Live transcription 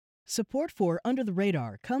Support for Under the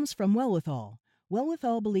Radar comes from Wellwithal.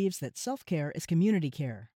 Wellwithal believes that self-care is community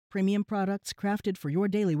care. Premium products crafted for your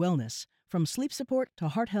daily wellness, from sleep support to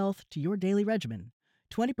heart health to your daily regimen.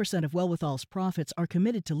 20% of Wellwithal's profits are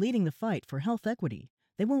committed to leading the fight for health equity.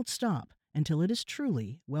 They won't stop until it is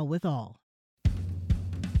truly well with all.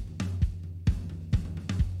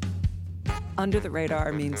 Under the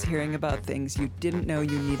Radar means hearing about things you didn't know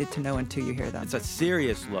you needed to know until you hear them. It's a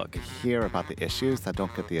serious look. Hear about the issues that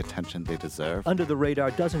don't get the attention they deserve. Under the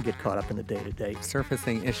Radar doesn't get caught up in the day-to-day.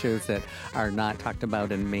 Surfacing issues that are not talked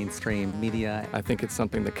about in mainstream media. I think it's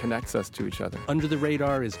something that connects us to each other. Under the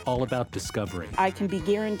Radar is all about discovery. I can be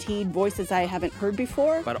guaranteed voices I haven't heard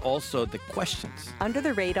before. But also the questions. Under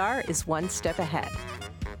the Radar is one step ahead.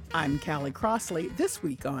 I'm Callie Crossley. This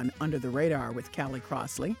week on Under the Radar with Callie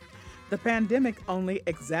Crossley, the pandemic only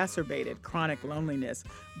exacerbated chronic loneliness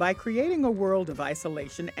by creating a world of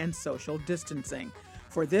isolation and social distancing.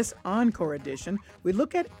 For this encore edition, we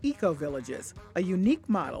look at eco-villages, a unique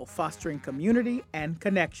model fostering community and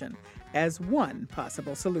connection, as one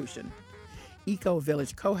possible solution.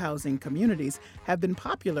 Eco-village co-housing communities have been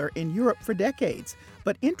popular in Europe for decades,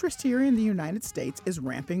 but interest here in the United States is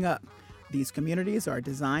ramping up. These communities are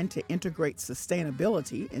designed to integrate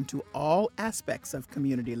sustainability into all aspects of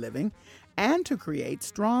community living and to create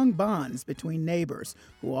strong bonds between neighbors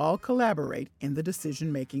who all collaborate in the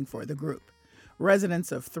decision-making for the group.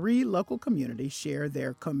 Residents of 3 local communities share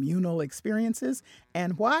their communal experiences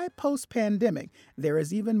and why post-pandemic there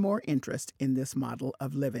is even more interest in this model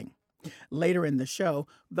of living. Later in the show,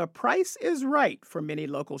 the price is right for many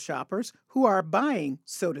local shoppers who are buying,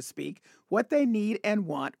 so to speak, what they need and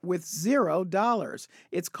want with $0.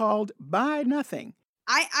 It's called Buy Nothing.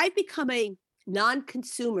 I've become a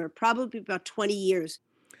non-consumer probably about 20 years.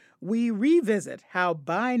 We revisit how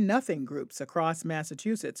Buy Nothing groups across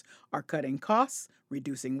Massachusetts are cutting costs,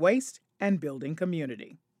 reducing waste, and building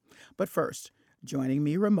community. But first, joining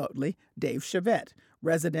me remotely, Dave Chavette,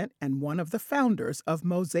 resident and one of the founders of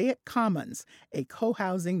Mosaic Commons, a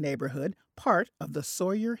co-housing neighborhood part of the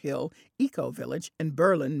Sawyer Hill Eco-Village in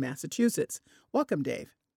Berlin, Massachusetts. Welcome,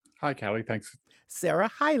 Dave. Hi, Callie. Thanks. Sarah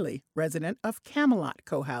Hiley, resident of Camelot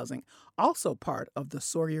Co-housing, also part of the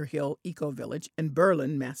Sawyer Hill Eco-Village in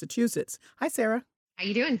Berlin, Massachusetts. Hi, Sarah. How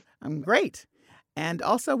you doing? I'm great. And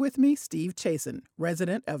also with me, Steve Chasen,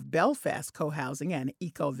 resident of Belfast Co-housing and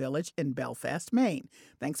Eco-Village in Belfast, Maine.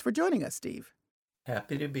 Thanks for joining us, Steve.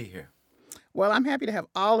 Happy to be here. Well, I'm happy to have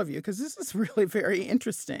all of you because this is really very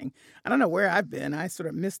interesting. I don't know where I've been. I sort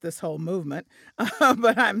of missed this whole movement,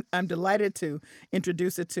 but I'm delighted to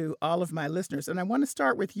introduce it to all of my listeners. And I want to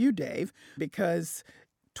start with you, Dave, because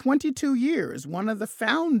 22 years, one of the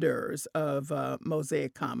founders of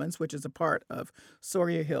Mosaic Commons, which is a part of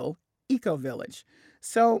Sawyer Hill Eco-Village.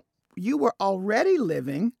 So you were already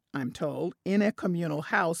living, I'm told, in a communal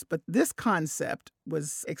house, but this concept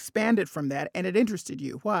was expanded from that, and it interested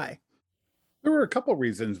you. Why? There were a couple of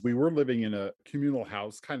reasons. We were living in a communal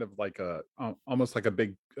house, kind of like almost like a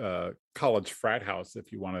big college frat house,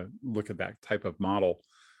 if you want to look at that type of model.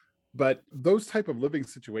 But those type of living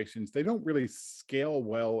situations, they don't really scale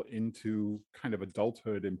well into kind of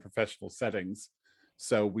adulthood and professional settings.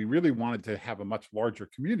 So we really wanted to have a much larger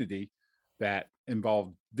community that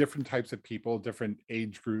involved different types of people, different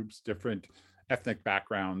age groups, different ethnic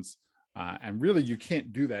backgrounds. And really, you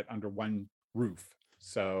can't do that under one roof.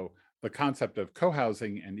 So the concept of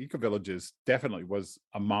co-housing and eco-villages definitely was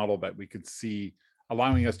a model that we could see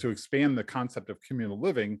allowing us to expand the concept of communal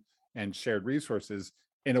living and shared resources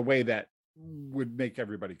in a way that would make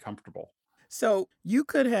everybody comfortable. So you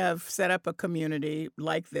could have set up a community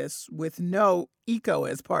like this with no eco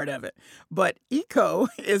as part of it. But eco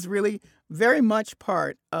is really very much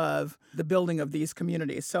part of the building of these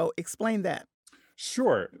communities. So explain that.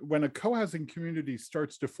 Sure. When a co-housing community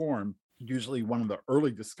starts to form, usually one of the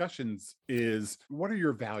early discussions is, what are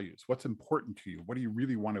your values? What's important to you? What do you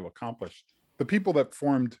really want to accomplish? The people that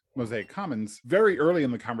formed Mosaic Commons, very early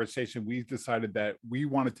in the conversation, we decided that we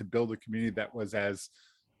wanted to build a community that was as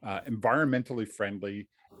environmentally friendly,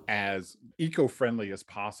 as eco-friendly as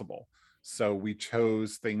possible. So we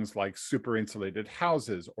chose things like super insulated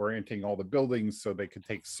houses, orienting all the buildings so they could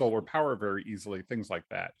take solar power very easily, things like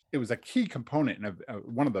that. It was a key component and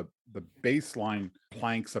one of the baseline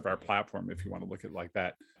planks of our platform, if you want to look at it like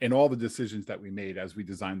that, in all the decisions that we made as we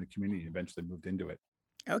designed the community and eventually moved into it.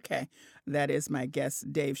 Okay. That is my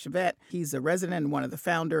guest, Dave Chavette. He's a resident and one of the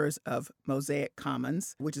founders of Mosaic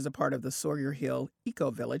Commons, which is a part of the Sawyer Hill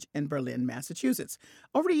Eco-Village in Berlin, Massachusetts.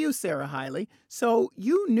 Over to you, Sarah Hiley. So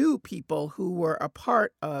you knew people who were a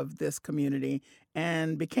part of this community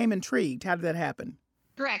and became intrigued. How did that happen?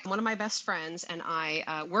 Correct. One of my best friends and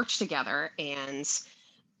I worked together, and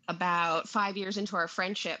about 5 years into our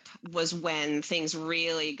friendship was when things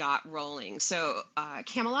really got rolling. So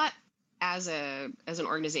Camelot as an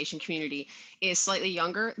organization community is slightly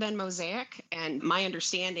younger than Mosaic, and my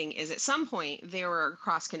understanding is at some point there were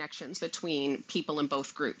cross connections between people in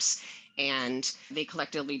both groups, and they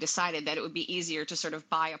collectively decided that it would be easier to sort of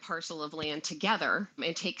buy a parcel of land together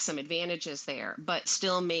and take some advantages there, but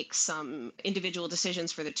still make some individual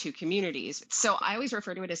decisions for the two communities. So I always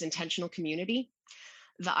refer to it as intentional community.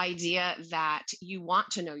 The idea that you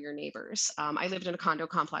want to know your neighbors. I lived in a condo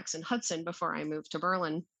complex in Hudson before I moved to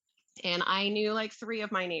Berlin. And I knew like 3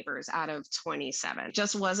 of my neighbors out of 27.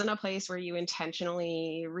 Just wasn't a place where you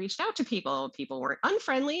intentionally reached out to people. People weren't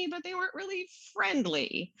unfriendly, but they weren't really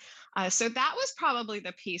friendly. So that was probably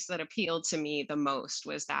the piece that appealed to me the most,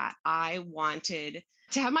 was that I wanted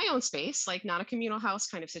to have my own space, like not a communal house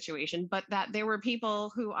kind of situation, but that there were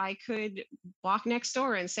people who I could walk next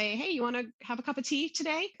door and say, hey, you want to have a cup of tea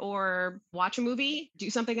today, or watch a movie, do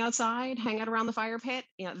something outside, hang out around the fire pit.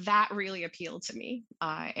 That really appealed to me.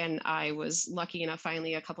 And I was lucky enough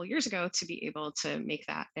finally a couple of years ago to be able to make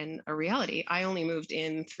that a reality. I only moved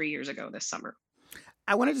in 3 years ago this summer.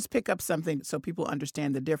 I want to just pick up something so people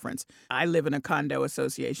understand the difference. I live in a condo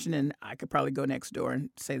association, and I could probably go next door and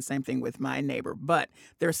say the same thing with my neighbor. But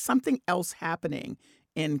there's something else happening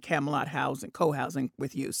in Camelot housing, co-housing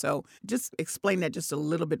with you. So just explain that just a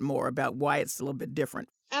little bit more about why it's a little bit different.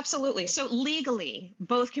 Absolutely. So legally,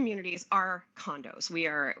 both communities are condos. We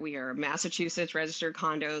are Massachusetts registered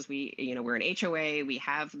condos. We're an HOA. We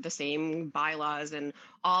have the same bylaws and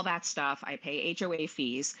all that stuff. I pay HOA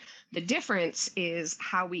fees. The difference is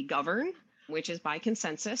how we govern, which is by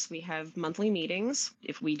consensus. We have monthly meetings.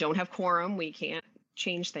 If we don't have quorum, we can't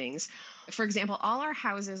change things. For example, all our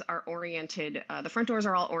houses are oriented, the front doors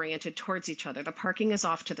are all oriented towards each other. The parking is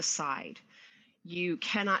off to the side. You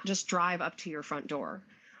cannot just drive up to your front door.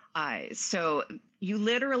 So you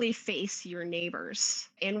literally face your neighbors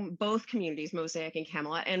in both communities, Mosaic and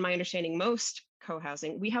Camelot. And my understanding, most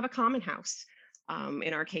co-housing, we have a common house.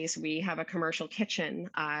 In our case, we have a commercial kitchen,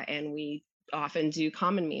 and we often do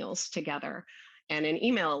common meals together, and an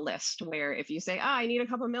email list where if you say, I need a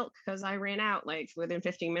cup of milk because I ran out, like within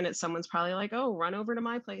 15 minutes, someone's probably like, oh, run over to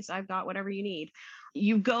my place. I've got whatever you need.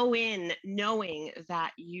 You go in knowing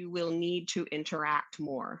that you will need to interact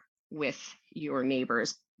more with your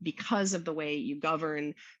neighbors because of the way you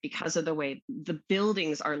govern, because of the way the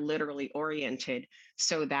buildings are literally oriented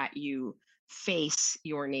so that you face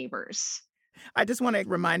your neighbors. I just want to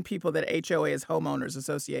remind people that HOA is Homeowners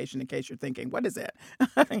Association, in case you're thinking, what is that?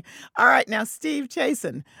 All right. Now, Steve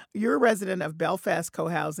Chasen, you're a resident of Belfast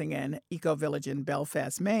Co-housing and Eco Village in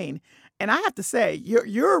Belfast, Maine. And I have to say,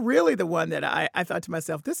 you're really the one that I thought to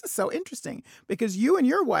myself, this is so interesting, because you and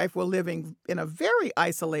your wife were living in a very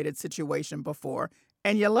isolated situation before,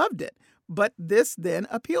 and you loved it. But this then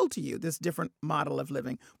appealed to you, this different model of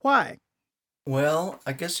living. Why? Well,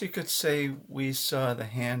 I guess you could say we saw the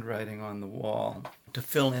handwriting on the wall. To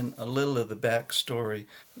fill in a little of the backstory,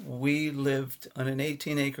 we lived on an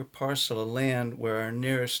 18-acre parcel of land where our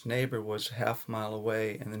nearest neighbor was half a mile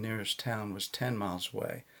away and the nearest town was 10 miles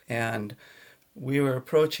away. And we were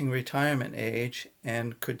approaching retirement age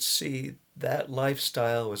and could see that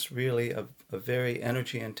lifestyle was really a very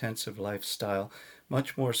energy-intensive lifestyle,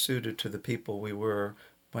 much more suited to the people we were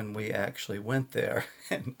when we actually went there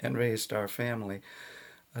and raised our family.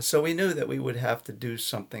 So we knew that we would have to do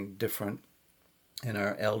something different in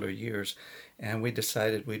our elder years, and we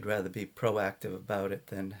decided we'd rather be proactive about it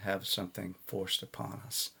than have something forced upon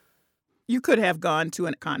us. You could have gone to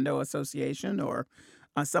a condo association or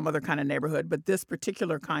some other kind of neighborhood, but this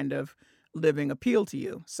particular kind of living appealed to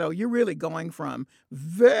you. So you're really going from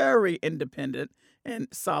very independent and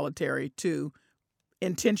solitary to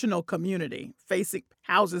intentional community,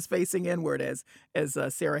 houses facing inward, as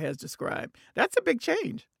Sarah has described. That's a big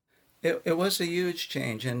change. It was a huge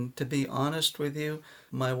change, and to be honest with you,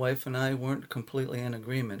 my wife and I weren't completely in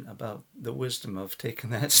agreement about the wisdom of taking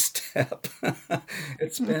that step.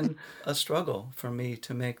 It's been a struggle for me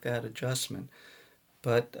to make that adjustment.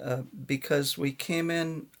 But because we came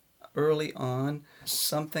in early on,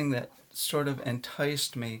 something that sort of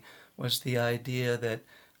enticed me was the idea that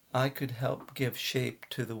I could help give shape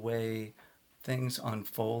to the way things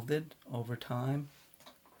unfolded over time.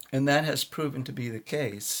 And that has proven to be the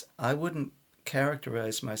case. I wouldn't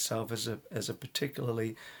characterize myself as a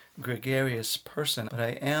particularly gregarious person, but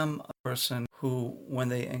I am a person who, when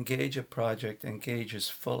they engage a project, engages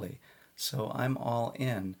fully. So I'm all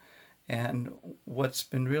in. And what's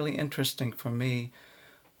been really interesting for me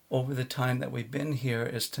over the time that we've been here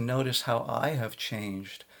is to notice how I have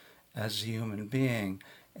changed as a human being,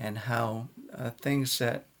 and how things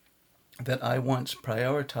that I once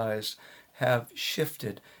prioritized have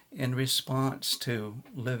shifted in response to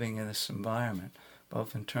living in this environment,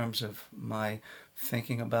 both in terms of my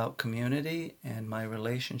thinking about community and my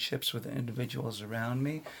relationships with the individuals around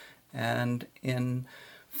me, and in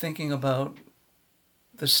thinking about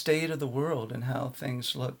the state of the world and how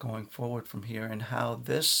things look going forward from here, and how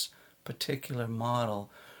this particular model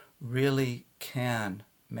really can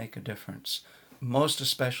make a difference, most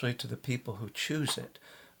especially to the people who choose it,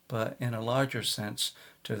 but in a larger sense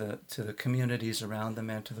to the communities around them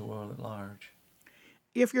and to the world at large.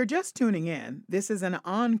 If you're just tuning in, this is an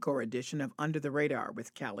encore edition of Under the Radar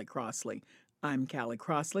with Callie Crossley. I'm Callie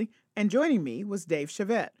Crossley, and joining me was Dave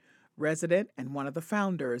Chavette, resident and one of the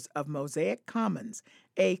founders of Mosaic Commons,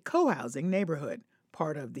 a co-housing neighborhood,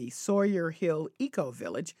 part of the Sawyer Hill Eco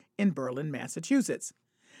Village in Berlin, Massachusetts.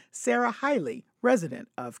 Sarah Hiley, resident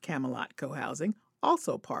of Camelot Co-housing,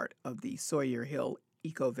 also part of the Sawyer Hill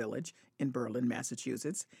Eco Village in Berlin,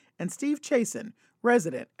 Massachusetts, and Steve Chasen,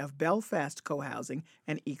 resident of Belfast Co-housing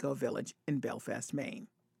and Eco Village in Belfast, Maine.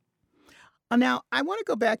 Now, I want to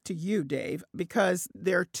go back to you, Dave, because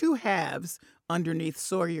there are two halves underneath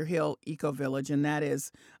Sawyer Hill Eco Village, and that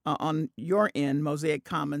is on your end, Mosaic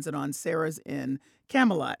Commons, and on Sarah's end,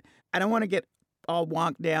 Camelot. I don't want to get all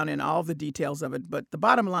wonked down in all the details of it, but the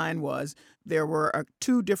bottom line was there were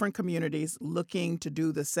two different communities looking to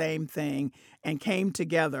do the same thing and came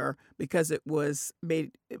together because it was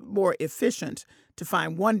made more efficient to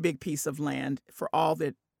find one big piece of land for all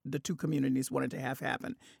that the two communities wanted to have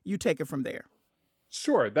happen. You take it from there.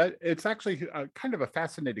 Sure. That it's actually kind of a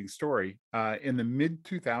fascinating story. In the mid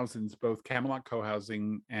 2000s, both Camelot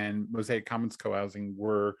Co-housing and Mosaic Commons Co-housing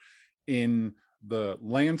were in the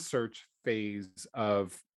land search phase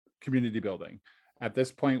of community building. At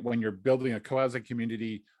this point, when you're building a co-housing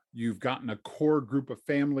community, you've gotten a core group of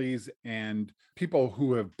families and people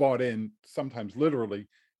who have bought in, sometimes literally,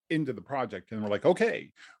 into the project. And we're like,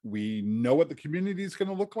 okay, we know what the community is going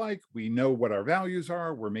to look like. We know what our values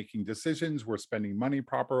are. We're making decisions. We're spending money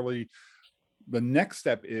properly. The next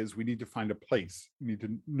step is we need to find a place. We need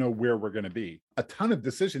to know where we're going to be. A ton of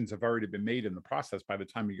decisions have already been made in the process by the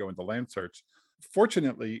time you go into land search.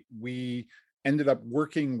 Fortunately, we ended up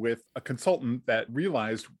working with a consultant that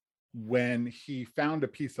realized when he found a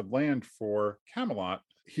piece of land for Camelot,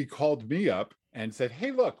 he called me up and said,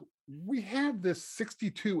 hey, look, we have this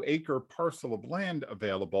 62-acre parcel of land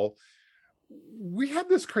available. We have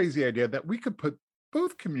this crazy idea that we could put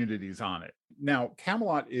both communities on it. Now,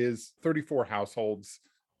 Camelot is 34 households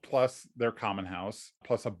plus their common house,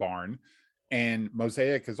 plus a barn. And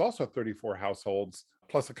Mosaic is also 34 households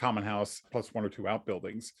plus a common house, plus one or two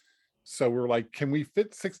outbuildings. So we're like, can we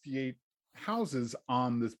fit 68 houses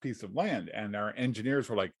on this piece of land? And our engineers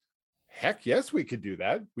were like, heck yes, we could do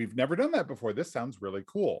that. We've never done that before. This sounds really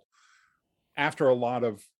cool. After a lot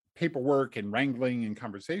of paperwork and wrangling and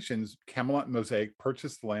conversations, Camelot and Mosaic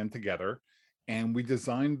purchased the land together, and we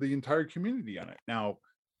designed the entire community on it. Now,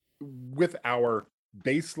 with our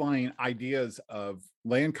baseline ideas of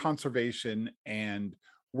land conservation and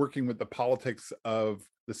working with the politics of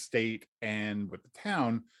the state and with the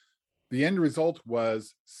town, the end result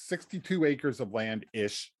was 62 acres of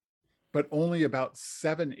land-ish, but only about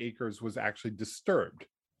 7 acres was actually disturbed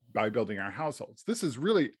by building our households. This is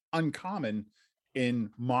really uncommon in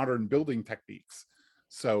modern building techniques.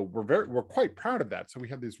 So we're quite proud of that. So we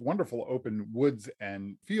have these wonderful open woods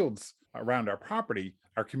and fields around our property.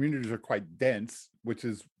 Our communities are quite dense, which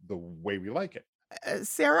is the way we like it.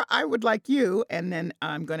 Sarah, I would like you, and then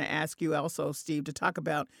I'm going to ask you also, Steve, to talk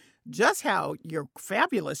about just how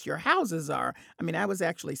fabulous your houses are. I mean, I was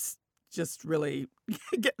actually just really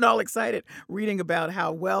getting all excited reading about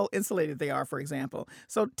how well insulated they are, for example.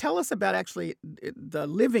 So tell us about actually the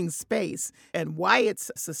living space and why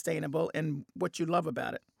it's sustainable and what you love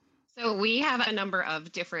about it. So we have a number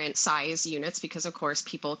of different size units because, of course,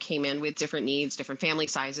 people came in with different needs, different family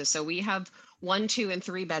sizes. So we have 1, 2, and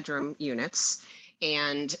 3 bedroom units.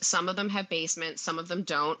 And some of them have basements, some of them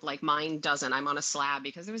don't, like mine doesn't. I'm on a slab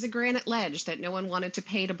because there was a granite ledge that no one wanted to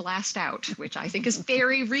pay to blast out, which I think is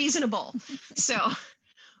very reasonable. So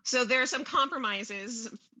there are some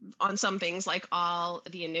compromises on some things, like all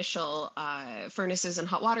the initial furnaces and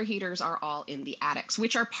hot water heaters are all in the attics,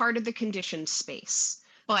 which are part of the conditioned space.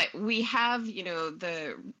 But we have,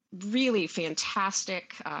 the really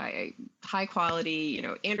fantastic, high quality,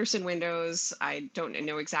 Andersen windows. I don't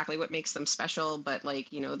know exactly what makes them special, but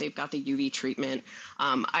they've got the UV treatment.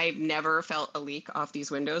 I've never felt a leak off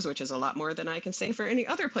these windows, which is a lot more than I can say for any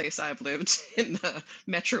other place I've lived in the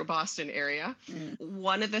Metro Boston area.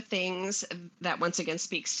 One of the things that once again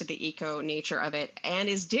speaks to the eco nature of it and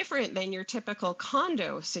is different than your typical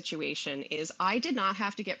condo situation is I did not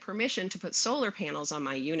have to get permission to put solar panels on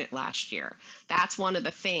my unit last year. That's one of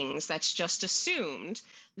the things that's just assumed,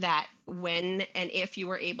 that when and if you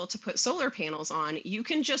were able to put solar panels on, you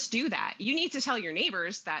can just do that. You need to tell your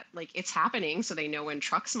neighbors that it's happening so they know when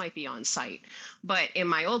trucks might be on site. But in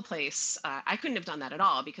my old place, I couldn't have done that at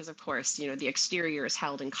all because, of course, the exterior is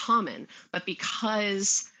held in common. But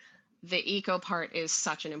because the eco part is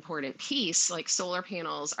such an important piece, solar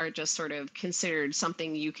panels are just sort of considered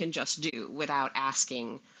something you can just do without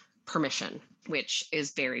asking permission, which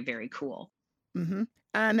is very, very cool. Mm-hmm.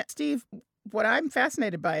 And Steve, what I'm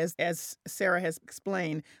fascinated by is, as Sarah has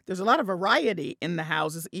explained, there's a lot of variety in the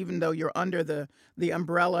houses, even though you're under the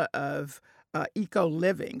umbrella of eco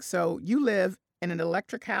living. So you live in an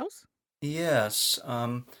electric house? Yes.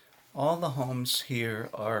 All the homes here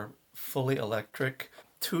are fully electric.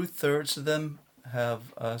 2/3 of them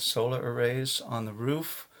have solar arrays on the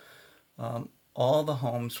roof. All the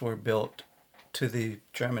homes were built to the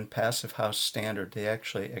German Passive House standard. They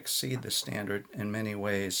actually exceed the standard in many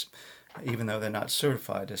ways, even though they're not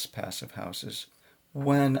certified as passive houses.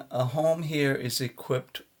 When a home here is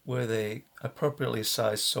equipped with a appropriately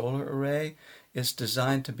sized solar array, it's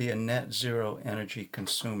designed to be a net zero energy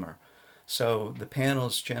consumer. So the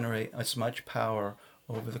panels generate as much power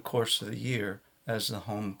over the course of the year as the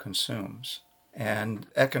home consumes. And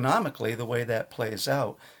economically, the way that plays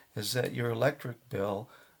out is that your electric bill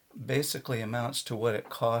basically amounts to what it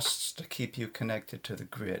costs to keep you connected to the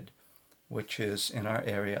grid, which is in our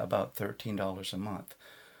area about $13 a month.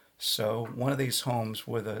 So one of these homes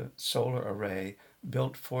with a solar array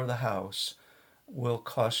built for the house will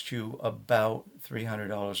cost you about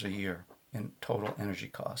 $300 a year in total energy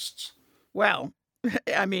costs. Well,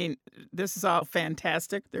 I mean, this is all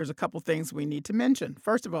fantastic. There's a couple things we need to mention.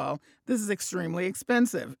 First of all, this is extremely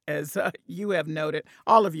expensive, as you have noted,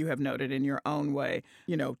 all of you have noted in your own way,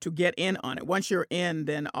 to get in on it. Once you're in,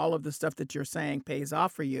 then all of the stuff that you're saying pays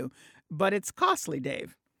off for you. But it's costly,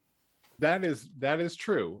 Dave. That is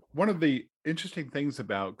true. One of the interesting things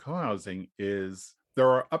about co-housing is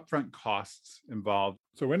there are upfront costs involved.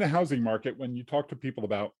 So in a housing market, when you talk to people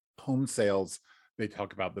about home sales, they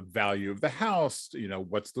talk about the value of the house,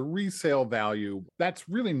 what's the resale value. That's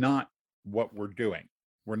really not what we're doing.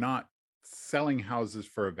 We're not selling houses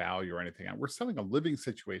for a value or anything. We're selling a living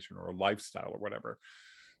situation or a lifestyle or whatever.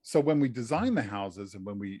 So when we design the houses and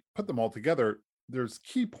when we put them all together, there's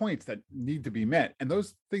key points that need to be met. And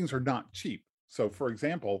those things are not cheap. So for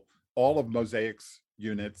example, all of Mosaic's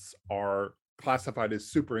units are classified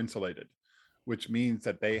as super insulated, which means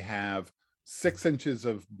that they have 6 inches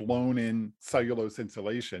of blown in cellulose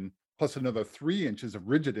insulation, plus another 3 inches of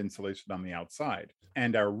rigid insulation on the outside.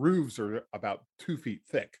 And our roofs are about 2 feet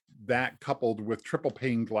thick. That, coupled with triple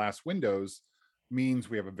pane glass windows, means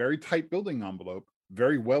we have a very tight building envelope,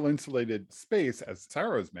 very well insulated space, as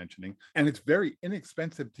Sarah was mentioning, and it's very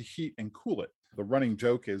inexpensive to heat and cool it. The running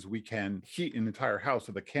joke is we can heat an entire house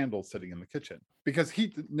with a candle sitting in the kitchen because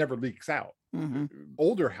heat never leaks out. Mm-hmm.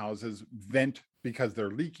 Older houses vent because they're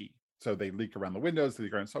leaky. So they leak around the windows,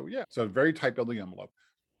 so a very tight building envelope.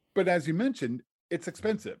 But as you mentioned, it's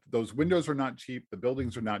expensive. Those windows are not cheap, the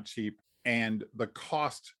buildings are not cheap, and the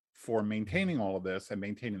cost for maintaining all of this and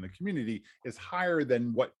maintaining the community is higher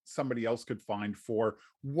than what somebody else could find for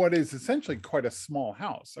what is essentially quite a small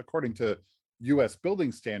house. According to US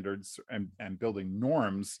building standards and building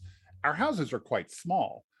norms, our houses are quite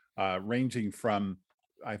small, ranging from,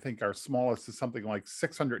 I think our smallest is something like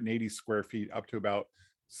 680 square feet up to about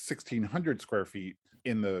 1,600 square feet.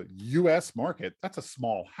 In the US market, that's a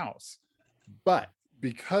small house. But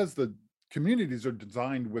because the communities are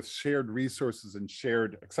designed with shared resources and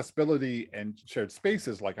shared accessibility and shared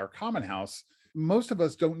spaces like our common house, most of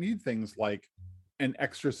us don't need things like an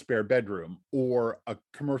extra spare bedroom or a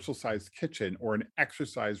commercial sized kitchen or an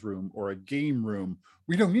exercise room or a game room.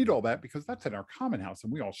 We don't need all that because that's in our common house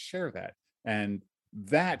and we all share that. And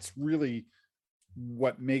that's really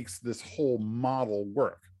what makes this whole model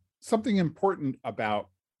work. Something important about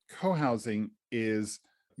co-housing is,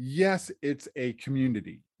 yes, it's a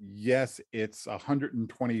community. Yes, it's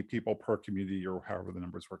 120 people per community or however the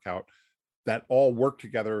numbers work out that all work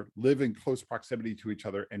together, live in close proximity to each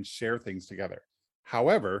other, and share things together.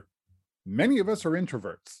 However, many of us are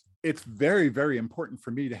introverts. It's very, very important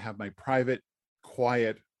for me to have my private,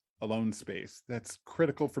 quiet, alone space. That's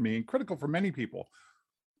critical for me and critical for many people.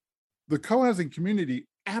 The co-housing community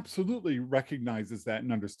absolutely recognizes that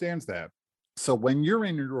and understands that. So when you're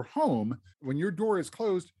in your home, when your door is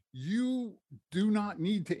closed, you do not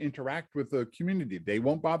need to interact with the community. They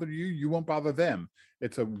won't bother you, you won't bother them.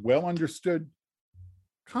 It's a well understood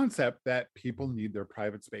concept that people need their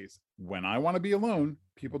private space. When I want to be alone,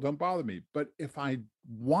 people don't bother me. But if I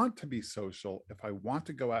want to be social, if I want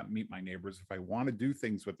to go out and meet my neighbors, if I want to do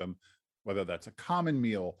things with them, whether that's a common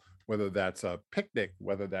meal, whether that's a picnic,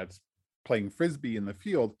 whether that's playing Frisbee in the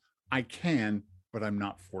field, I can, but I'm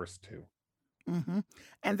not forced to. Mm-hmm.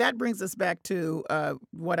 And that brings us back to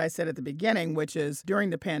what I said at the beginning, which is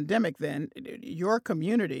during the pandemic, then your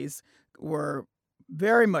communities were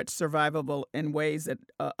very much survivable in ways that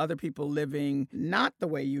other people living not the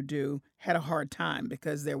way you do had a hard time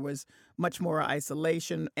because there was much more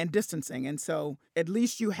isolation and distancing. And so at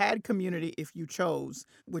least you had community if you chose,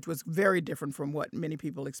 which was very different from what many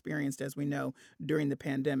people experienced, as we know, during the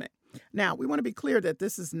pandemic. Now, we want to be clear that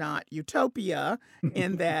this is not utopia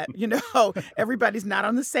in that, everybody's not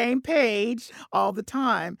on the same page all the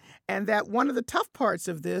time. And that one of the tough parts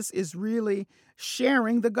of this is really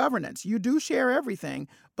sharing the governance. You do share everything,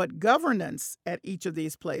 but governance at each of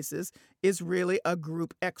these places is really a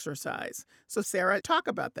group exercise. So, Sarah, talk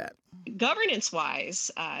about that. Governance-wise,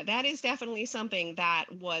 that is definitely something that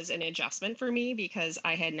was an adjustment for me because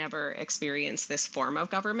I had never experienced this form of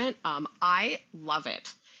government. I love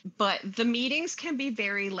it. But the meetings can be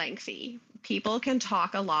very lengthy. People can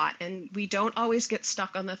talk a lot, and we don't always get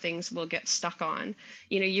stuck on the things we'll get stuck on.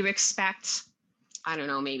 You expect, I don't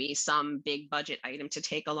know, maybe some big budget item to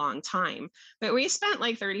take a long time. But we spent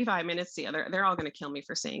like 35 minutes they're all going to kill me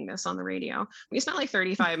for saying this on the radio. We spent like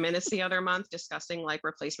 35 minutes the other month discussing like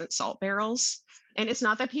replacement salt barrels. And it's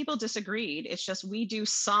not that people disagreed. It's just we do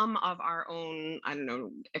some of our own, I don't know,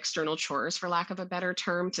 external chores, for lack of a better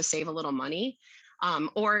term, to save a little money.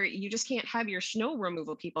 Or you just can't have your snow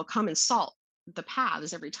removal people come and salt the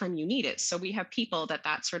paths every time you need it. So we have people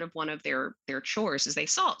that's sort of one of their chores is they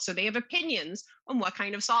salt. So they have opinions on what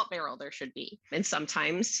kind of salt barrel there should be. And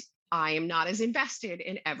sometimes I am not as invested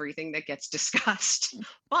in everything that gets discussed.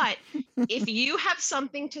 But if you have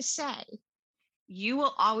something to say, you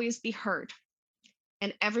will always be heard.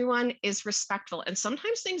 And everyone is respectful. And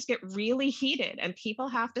sometimes things get really heated and people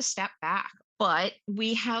have to step back. But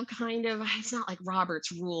we have it's not like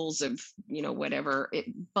Robert's rules of, whatever,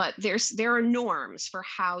 but there are norms for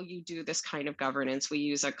how you do this kind of governance. We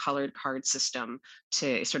use a colored card system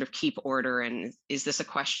to sort of keep order. And is this a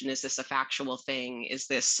question? Is this a factual thing? Is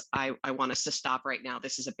this, I want us to stop right now.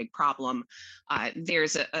 This is a big problem.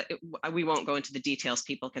 We won't go into the details.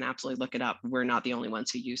 People can absolutely look it up. We're not the only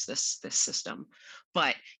ones who use this system,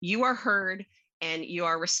 but you are heard and you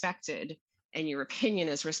are respected. And your opinion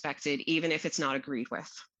is respected, even if it's not agreed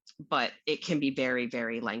with. But it can be very,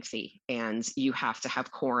 very lengthy, and you have to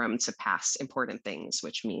have quorum to pass important things,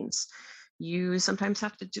 which means you sometimes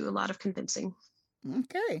have to do a lot of convincing.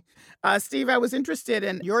 Okay. Steve, I was interested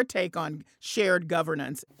in your take on shared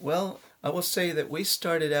governance. Well, I will say that we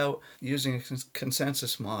started out using a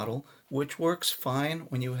consensus model, which works fine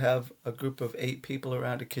when you have a group of 8 people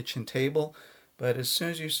around a kitchen table. But as soon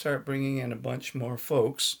as you start bringing in a bunch more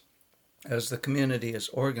folks, as the community is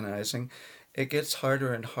organizing, it gets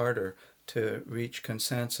harder and harder to reach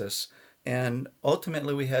consensus. And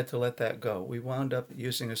ultimately, we had to let that go. We wound up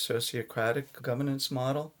using a sociocratic governance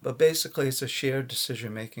model, but basically it's a shared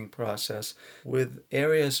decision-making process with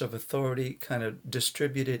areas of authority kind of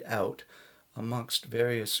distributed out amongst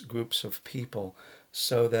various groups of people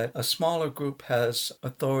so that a smaller group has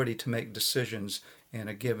authority to make decisions in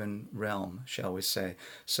a given realm, shall we say.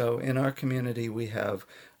 So in our community, we have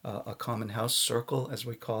a common house circle, as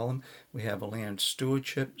we call them. We have a land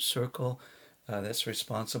stewardship circle that's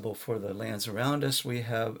responsible for the lands around us. We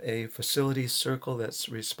have a facilities circle that's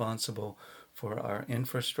responsible for our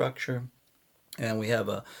infrastructure. And we have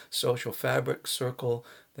a social fabric circle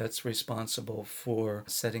that's responsible for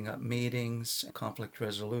setting up meetings, conflict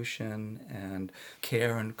resolution, and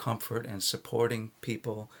care and comfort and supporting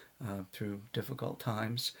people through difficult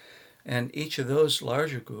times. And each of those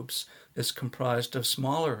larger groups is comprised of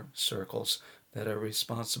smaller circles that are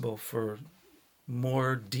responsible for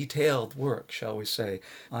more detailed work, shall we say.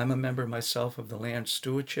 I'm a member myself of the Land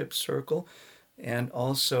Stewardship Circle and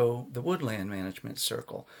also the Woodland Management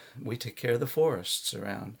Circle. We take care of the forests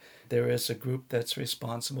around. There is a group that's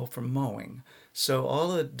responsible for mowing. So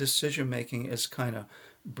all the decision-making is kind of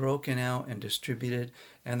broken out and distributed,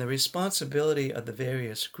 and the responsibility of the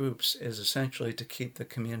various groups is essentially to keep the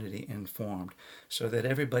community informed so that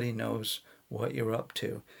everybody knows what you're up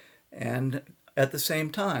to. And At the same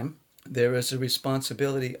time, there is a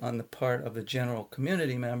responsibility on the part of the general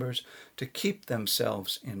community members to keep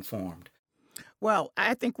themselves informed. Well,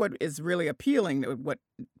 I think what is really appealing, what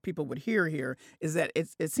people would hear here, is that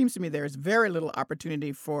it seems to me there's very little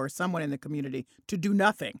opportunity for someone in the community to do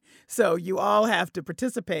nothing. So you all have to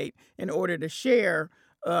participate in order to share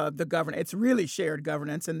the governance. It's really shared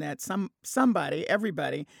governance, in that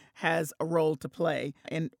everybody has a role to play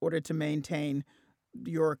in order to maintain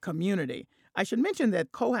your community. I should mention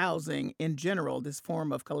that co-housing in general, this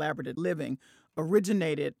form of collaborative living,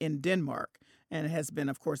 originated in Denmark and has been,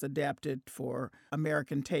 of course, adapted for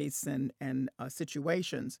American tastes and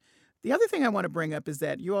situations. The other thing I want to bring up is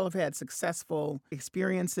that you all have had successful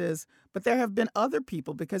experiences, but there have been other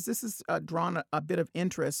people, because this has drawn a bit of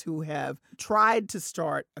interest, who have tried to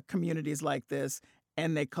start communities like this,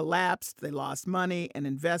 and they collapsed, they lost money and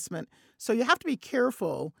investment. So you have to be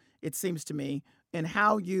careful, it seems to me, in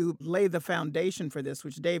how you lay the foundation for this,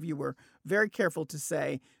 which, Dave, you were very careful to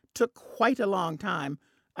say took quite a long time,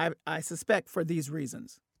 I suspect, for these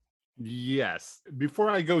reasons. Yes. Before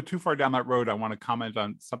I go too far down that road, I want to comment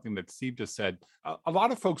on something that Steve just said. A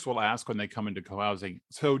lot of folks will ask when they come into co-housing,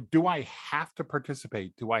 so do I have to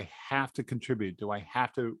participate? Do I have to contribute? Do I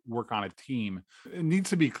have to work on a team? It needs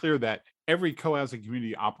to be clear that every co-housing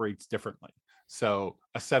community operates differently. So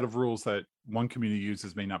a set of rules that one community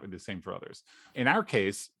uses may not be the same for others. In our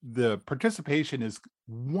case, the participation is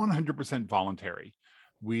 100% voluntary.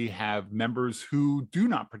 We have members who do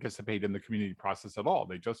not participate in the community process at all.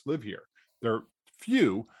 They just live here. They're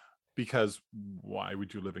few, because why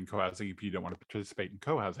would you live in co-housing if you don't want to participate in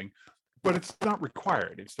co-housing? But it's not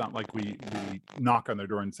required. It's not like we knock on their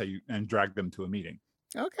door and say and drag them to a meeting.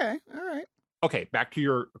 Okay, all right. Okay, back to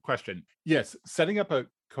your question. Yes, setting up a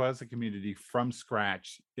co-housing community from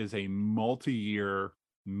scratch is a multi-year,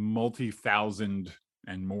 multi-thousand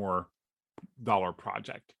and more dollar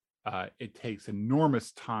project. It takes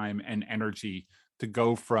enormous time and energy to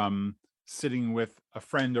go from sitting with a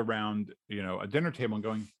friend around, a dinner table and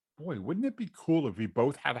going, boy, wouldn't it be cool if we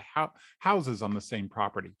both had houses on the same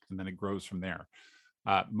property? And then it grows from there.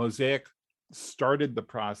 Mosaic started the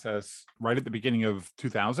process right at the beginning of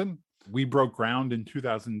 2000. We broke ground in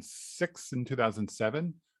 2006 and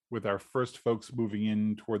 2007, with our first folks moving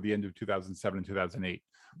in toward the end of 2007 and 2008.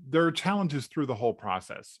 There are challenges through the whole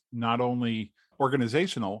process, not only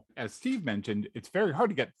organizational. As Steve mentioned, it's very hard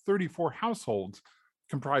to get 34 households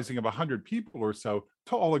comprising of 100 people or so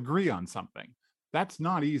to all agree on something. That's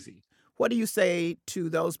not easy. What do you say to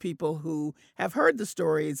those people who have heard the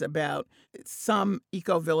stories about some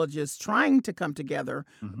eco-villages trying to come together,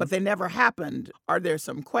 but they never happened? Are there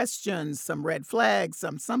some questions, some red flags,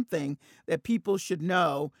 something that people should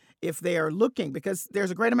know if they are looking? Because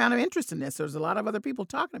there's a great amount of interest in this. There's a lot of other people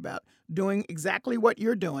talking about doing exactly what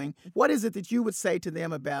you're doing. What is it that you would say to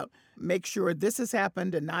them about make sure this has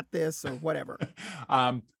happened and not this, or whatever?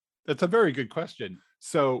 That's a very good question.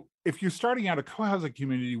 So if you're starting out a co-housing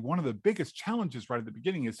community, one of the biggest challenges right at the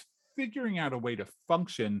beginning is figuring out a way to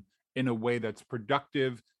function in a way that's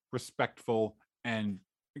productive, respectful, and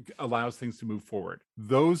allows things to move forward.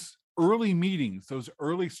 Those early meetings, those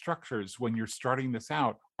early structures when you're starting this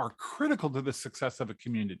out are critical to the success of a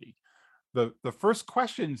community. The first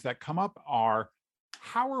questions that come up are,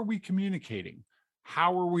 how are we communicating?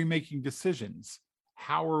 How are we making decisions?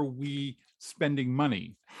 How are we spending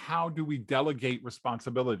money? How do we delegate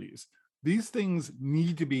responsibilities? These things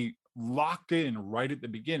need to be locked in right at the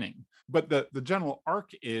beginning. But the general arc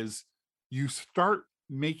is you start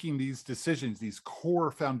making these decisions, these core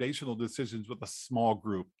foundational decisions, with a small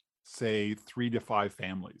group, say 3 to 5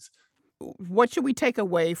 families. What should we take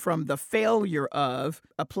away from the failure of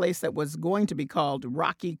a place that was going to be called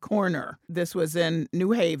Rocky Corner? This was in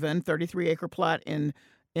New Haven, 33-acre plot in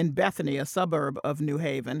Bethany, a suburb of New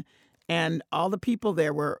Haven. And all the people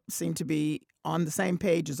there seemed to be on the same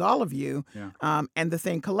page as all of you. Yeah. And the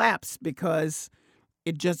thing collapsed because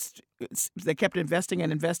they kept investing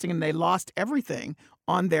and they lost everything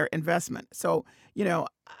on their investment. So,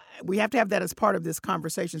 we have to have that as part of this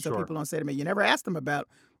conversation. So people don't say to me, you never asked them about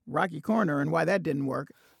Rocky Corner and why that didn't work.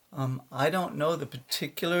 I don't know the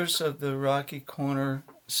particulars of the Rocky Corner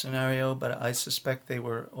scenario, but I suspect they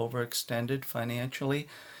were overextended financially.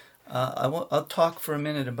 I'll talk for a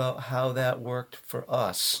minute about how that worked for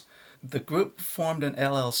us. The group formed an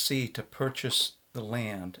LLC to purchase the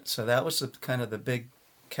land, so that was kind of the big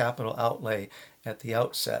capital outlay at the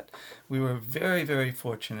outset. We were very, very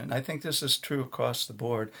fortunate, and I think this is true across the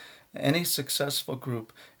board. Any successful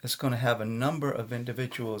group is going to have a number of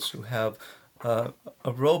individuals who have a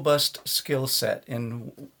robust skill set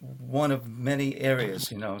in one of many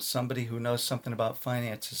areas. Somebody who knows something about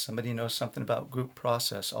finances, somebody who knows something about group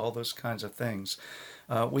process, all those kinds of things.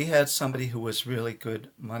 We had somebody who was really good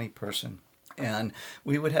money person, and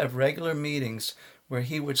we would have regular meetings where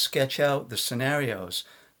he would sketch out the scenarios.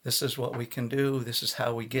 This is what we can do. This is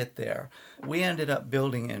how we get there. We ended up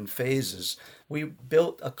building in phases. We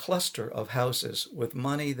built a cluster of houses with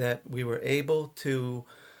money that we were able to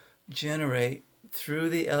generate through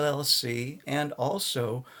the LLC and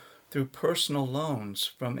also through personal loans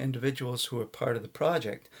from individuals who were part of the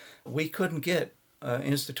project. We couldn't get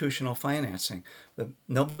institutional financing.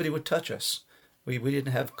 Nobody would touch us. We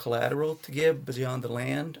didn't have collateral to give beyond the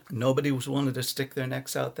land. Nobody was willing to stick their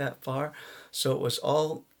necks out that far. So it was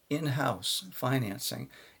all in-house financing.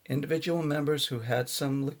 Individual members who had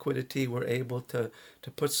some liquidity were able to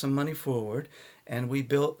put some money forward, and we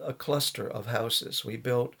built a cluster of houses. We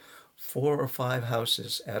built 4 or 5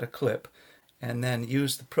 houses at a clip, and then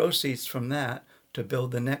used the proceeds from that to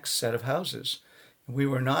build the next set of houses. We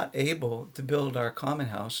were not able to build our common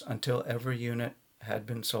house until every unit had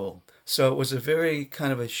been sold. So it was a very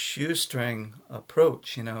kind of a shoestring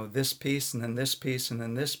approach, this piece and then this piece and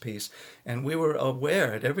then this piece. And we were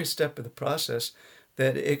aware at every step of the process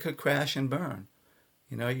that it could crash and burn.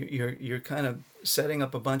 You're kind of setting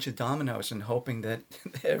up a bunch of dominoes and hoping that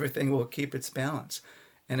everything will keep its balance.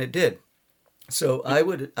 And it did. So I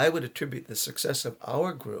would attribute the success of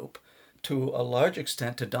our group to a large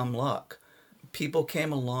extent to dumb luck. People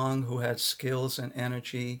came along who had skills and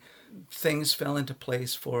energy. Things fell into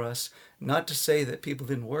place for us. Not to say that people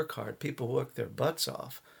didn't work hard. People worked their butts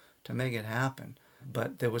off to make it happen.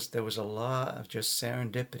 But there was a lot of just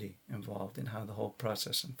serendipity involved in how the whole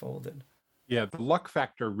process unfolded. Yeah, the luck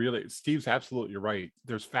factor really, Steve's absolutely right.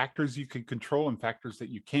 There's factors you can control and factors that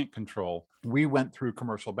you can't control. We went through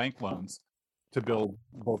commercial bank loans to build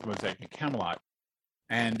both Mosaic and Camelot.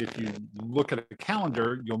 And if you look at a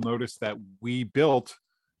calendar, you'll notice that we built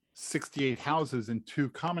 68 houses and 2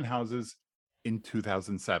 common houses in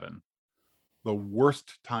 2007. The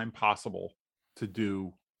worst time possible to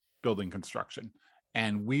do building construction.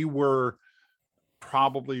 And we were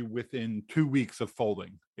probably within 2 weeks of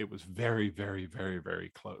folding. It was very, very, very, very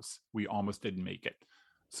close. We almost didn't make it.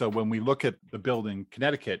 So when we look at the build in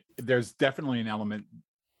Connecticut, there's definitely an element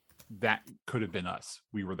that could have been us.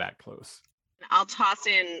 We were that close. I'll toss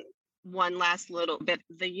in one last little bit.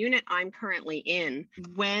 The unit I'm currently in,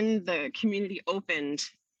 when the community opened,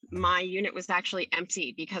 my unit was actually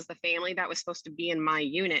empty because the family that was supposed to be in my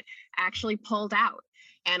unit actually pulled out.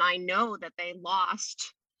 And I know that they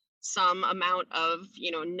lost some amount of,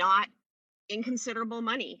 not inconsiderable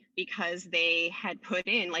money because they had put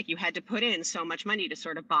in, like you had to put in so much money to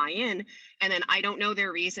sort of buy in. And then I don't know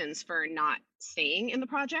their reasons for not staying in the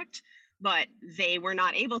project, but they were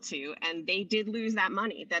not able to, and they did lose that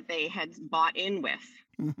money that they had bought in with.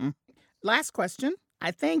 Mm-hmm. Last question.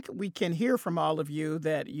 I think we can hear from all of you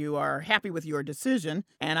that you are happy with your decision,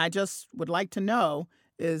 and I just would like to know,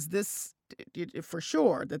 is this for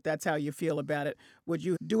sure that that's how you feel about it? Would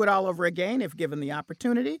you do it all over again if given the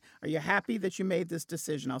opportunity? Are you happy that you made this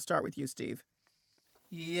decision? I'll start with you, Steve.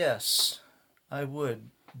 Yes, I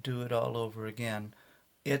would do it all over again.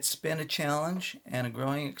 It's been a challenge and a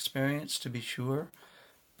growing experience, to be sure,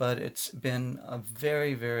 but it's been a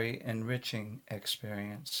very, very enriching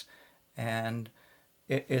experience. And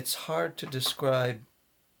it's hard to describe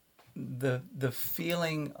the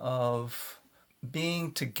feeling of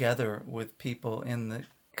being together with people in the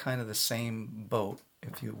kind of the same boat,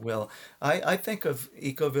 if you will. I think of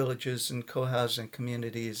eco-villages and co-housing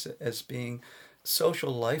communities as being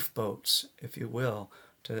social lifeboats, if you will,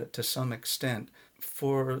 to some extent,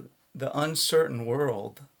 for the uncertain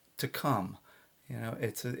world to come.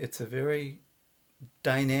 It's a very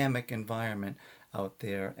dynamic environment out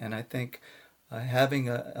there, and I think having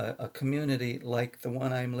a community like the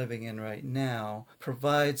one I'm living in right now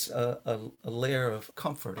provides a layer of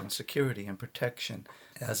comfort and security and protection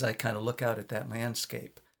as I kind of look out at that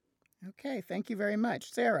landscape. Okay, thank you very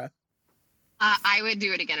much. Sarah? I would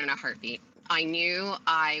do it again in a heartbeat. I knew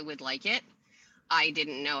I would like it. I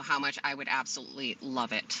didn't know how much I would absolutely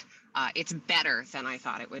love it. It's better than I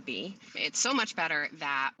thought it would be. It's so much better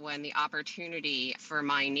that when the opportunity for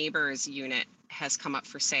my neighbor's unit has come up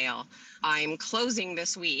for sale, I'm closing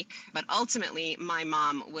this week, but ultimately my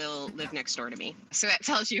mom will live next door to me. So that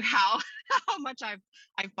tells you how much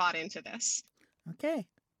I've bought into this. Okay,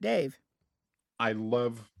 Dave. I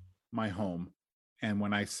love my home. And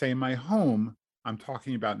when I say my home, I'm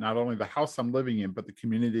talking about not only the house I'm living in, but the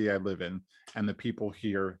community I live in and the people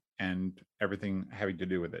here and everything having to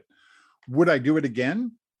do with it. Would I do it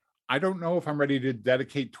again? I don't know if I'm ready to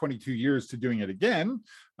dedicate 22 years to doing it again,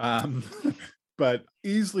 but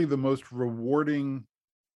easily the most rewarding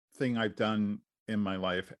thing I've done in my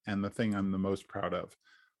life and the thing I'm the most proud of.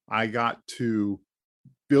 I got to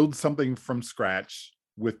build something from scratch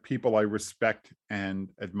with people I respect and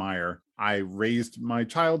admire. I raised my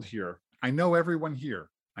child here. I know everyone here.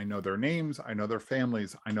 I know their names. I know their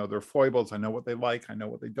families. I know their foibles. I know what they like. I know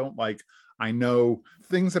what they don't like. I know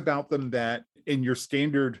things about them that in your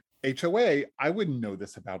standard HOA, I wouldn't know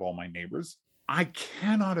this about all my neighbors. I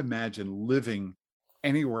cannot imagine living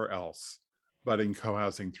anywhere else but in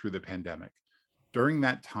co-housing through the pandemic. During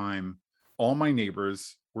that time, all my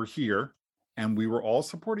neighbors were here and we were all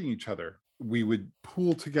supporting each other. We would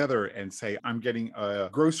pool together and say, I'm getting a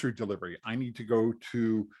grocery delivery. I need to go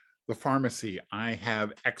to the pharmacy. I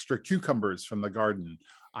have extra cucumbers from the garden.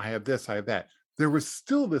 I have this, I have that. There was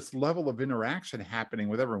still this level of interaction happening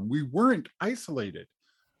with everyone. We weren't isolated.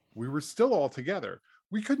 We were still all together.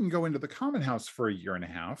 We couldn't go into the common house for a year and a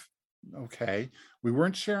half. Okay. We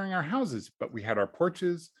weren't sharing our houses, but we had our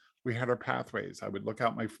porches. We had our pathways. I would look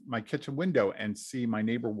out my kitchen window and see my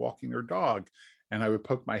neighbor walking their dog. And I would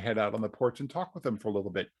poke my head out on the porch and talk with them for a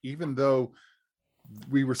little bit. Even though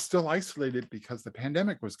we were still isolated because the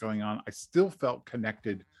pandemic was going on, I still felt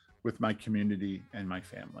connected with my community and my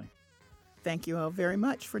family. Thank you all very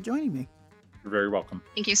much for joining me. You're very welcome.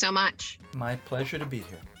 Thank you so much. My pleasure to be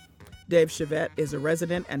here. Dave Chevette is a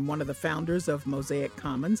resident and one of the founders of Mosaic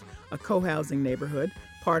Commons, a co-housing neighborhood,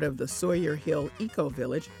 part of the Sawyer Hill Eco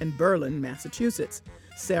Village in Berlin, Massachusetts.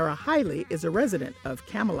 Sarah Hiley is a resident of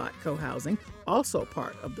Camelot Co-housing, also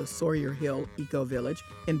part of the Sawyer Hill Eco Village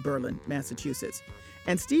in Berlin, Massachusetts.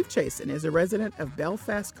 And Steve Chasen is a resident of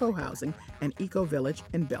Belfast Co-housing, an eco village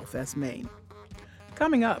in Belfast, Maine.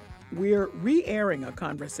 Coming up, we're re-airing a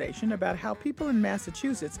conversation about how people in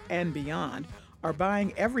Massachusetts and beyond are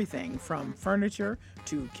buying everything from furniture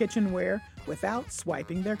to kitchenware without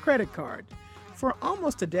swiping their credit card. For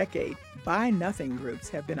almost a decade, Buy Nothing groups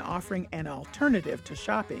have been offering an alternative to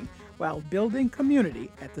shopping while building community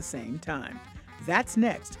at the same time. That's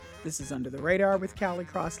next. This is Under the Radar with Callie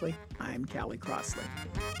Crossley. I'm Callie Crossley.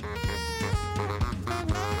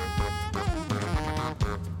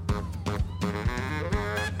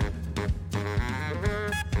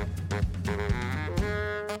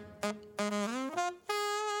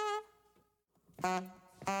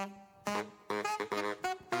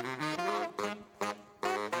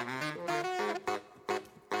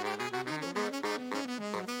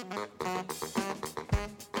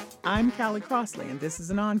 I'm Callie Crossley, and this is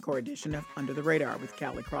an encore edition of Under the Radar with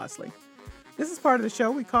Callie Crossley. This is part of the show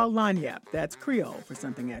we call Lagniappe. That's Creole for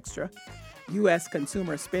something extra. U.S.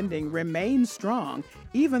 consumer spending remains strong,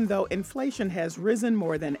 even though inflation has risen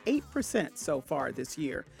more than 8% so far this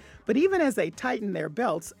year. But even as they tighten their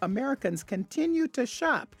belts, Americans continue to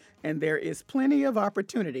shop, and there is plenty of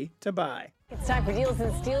opportunity to buy. It's time for Deals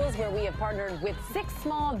and Steals, where we have partnered with 6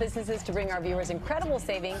 small businesses to bring our viewers incredible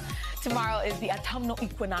savings. Tomorrow is the autumnal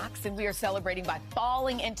equinox, and we are celebrating by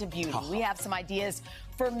falling into beauty. We have some ideas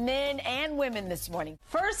for men and women this morning.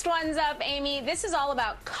 First one's up, Amy. This is all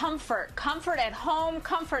about comfort. Comfort at home,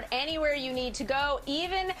 comfort anywhere you need to go,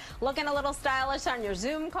 even looking a little stylish on your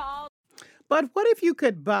Zoom call. But what if you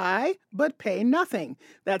could buy but pay nothing?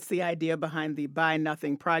 That's the idea behind the Buy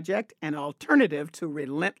Nothing Project, an alternative to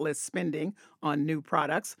relentless spending on new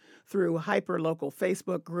products. Through hyper-local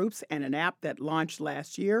Facebook groups and an app that launched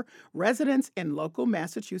last year, residents in local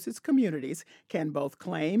Massachusetts communities can both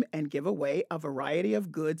claim and give away a variety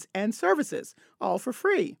of goods and services, all for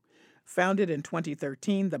free. Founded in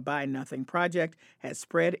 2013, the Buy Nothing Project has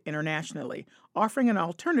spread internationally, offering an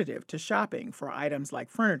alternative to shopping for items like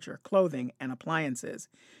furniture, clothing, and appliances.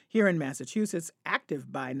 Here in Massachusetts,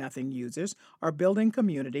 active Buy Nothing users are building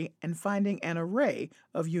community and finding an array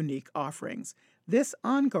of unique offerings. This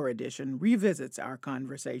Encore edition revisits our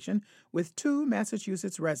conversation with 2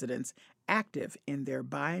 Massachusetts residents active in their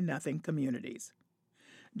Buy Nothing communities.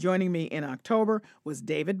 Joining me in October was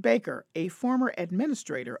David Baker, a former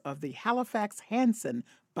administrator of the Halifax-Hanson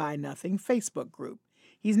Buy Nothing Facebook group.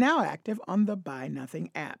 He's now active on the Buy Nothing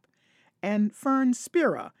app. And Fern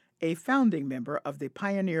Spira, a founding member of the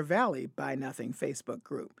Pioneer Valley Buy Nothing Facebook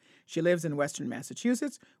group. She lives in Western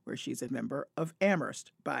Massachusetts, where she's a member of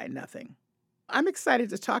Amherst Buy Nothing. I'm excited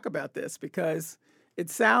to talk about this because it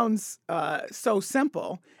sounds so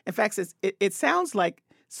simple. In fact, it sounds like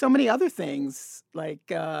so many other things like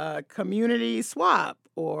community swap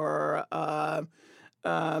or,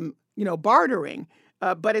 bartering,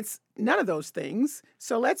 but it's none of those things.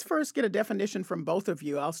 So let's first get a definition from both of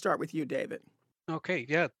you. I'll start with you, David. Okay,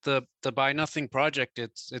 yeah, the Buy Nothing Project,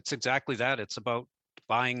 it's exactly that. It's about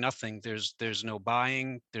buying nothing. There's no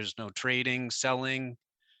buying, there's no trading, selling.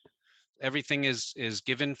 Everything is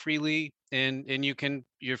given freely, and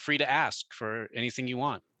you're free to ask for anything you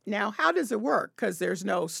want. Now, how does it work? Because there's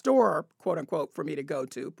no store, quote unquote, for me to go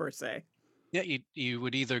to per se. Yeah, you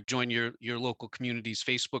would either join your local community's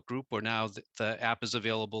Facebook group, or now the app is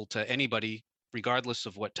available to anybody, regardless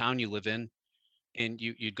of what town you live in. And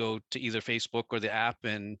you'd go to either Facebook or the app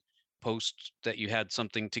and post that you had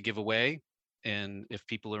something to give away. And if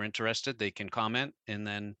people are interested, they can comment, and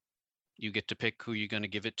then you get to pick who you're going to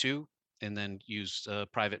give it to, and then use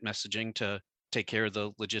private messaging to take care of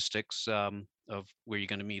the logistics of where you're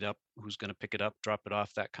going to meet up, who's going to pick it up, drop it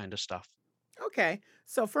off, that kind of stuff. Okay.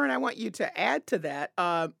 So, Fern, I want you to add to that.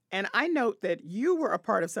 And I note that you were a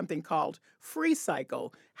part of something called Free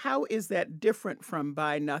Cycle. How is that different from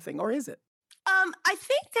Buy Nothing, or is it? I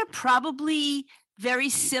think they're probably very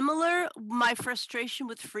similar. My frustration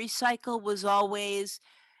with Free Cycle was always,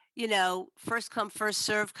 first come, first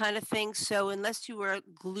serve kind of thing. So unless you were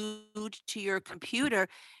glued to your computer,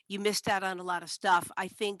 you missed out on a lot of stuff. I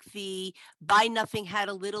think the Buy Nothing had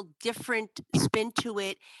a little different spin to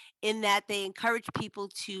it, in that they encourage people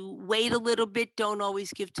to wait a little bit, don't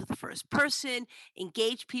always give to the first person,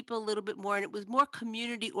 engage people a little bit more. And it was more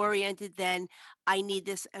community oriented than I need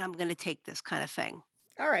this and I'm going to take this kind of thing.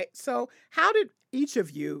 All right. So how did each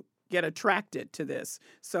of you get attracted to this?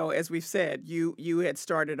 So as we've said, you had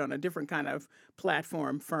started on a different kind of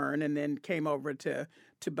platform, Fern, and then came over to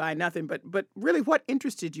Buy Nothing. But really, what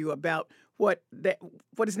interested you about what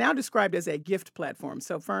is now described as a gift platform?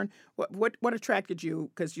 So Fern, what attracted you?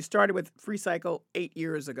 Because you started with Free Cycle 8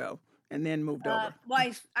 years ago and then moved over.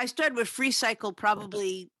 Well, I started with Free Cycle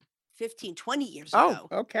probably 15, 20 years ago.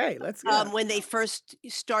 Oh, okay. Let's go. When they first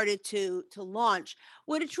started to launch.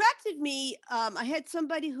 What attracted me, I had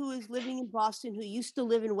somebody who was living in Boston who used to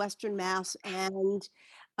live in Western Mass, and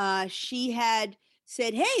she had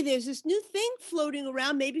said, hey, there's this new thing floating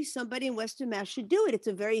around. Maybe somebody in Western Mass should do it. It's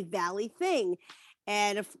a very Valley thing.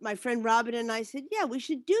 And my friend Robin and I said, yeah, we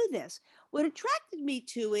should do this. What attracted me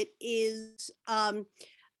to it is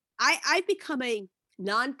I've become a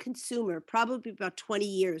non-consumer probably about 20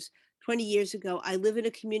 years ago. I live in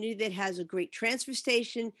a community that has a great transfer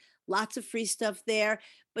station, lots of free stuff there.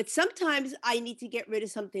 But sometimes I need to get rid of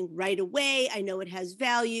something right away. I know it has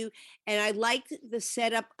value. And I liked the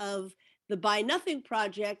setup of the Buy Nothing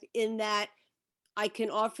project in that I can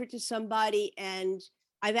offer it to somebody, and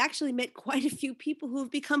I've actually met quite a few people who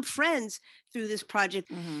have become friends through this project.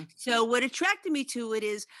 Mm-hmm. So what attracted me to it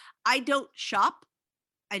is I don't shop.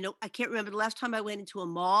 I can't remember the last time I went into a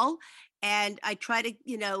mall, and I try to,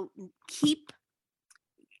 keep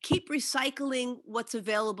recycling what's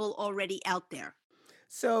available already out there.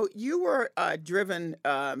 So you were driven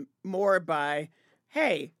more by,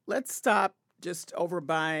 hey, let's stop just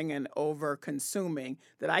overbuying and over consuming,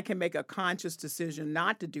 that I can make a conscious decision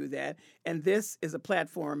not to do that. And this is a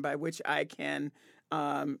platform by which I can,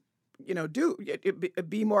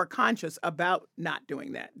 be more conscious about not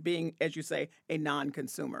doing that, being, as you say, a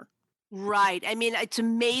non-consumer. Right. I mean, it's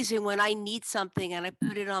amazing when I need something and I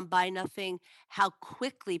put it on Buy Nothing, how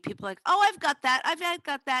quickly people are like, oh, I've got that. I've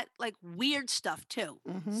got that, like weird stuff too.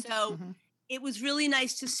 Mm-hmm. So it was really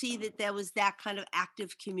nice to see that there was that kind of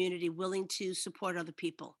active community willing to support other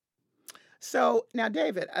people. So now,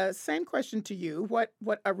 David, same question to you. What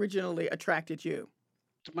originally attracted you?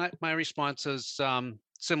 My response is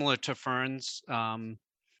similar to Fern's.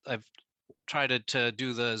 I've tried to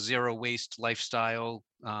do the zero waste lifestyle,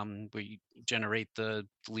 where you generate the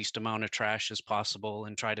least amount of trash as possible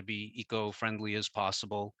and try to be eco-friendly as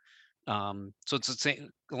possible. So it's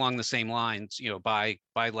along the same lines, buy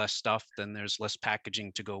less stuff, then there's less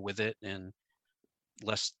packaging to go with it, and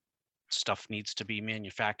less stuff needs to be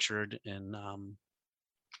manufactured, and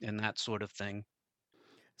that sort of thing.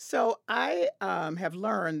 So I have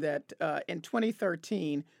learned that in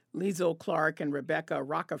 2013, Liesl Clark and Rebecca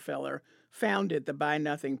Rockefeller founded the Buy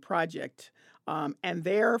Nothing Project, and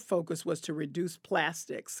their focus was to reduce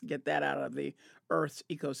plastics, get that out of the Earth's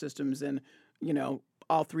ecosystems. And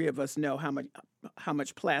all three of us know how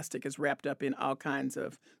much plastic is wrapped up in all kinds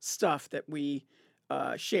of stuff that we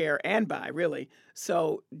share and buy, really.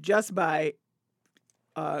 So just by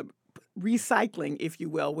recycling, if you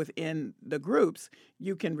will, within the groups,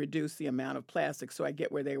 you can reduce the amount of plastic. So I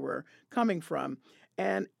get where they were coming from.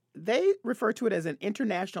 And they refer to it as an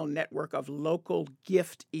international network of local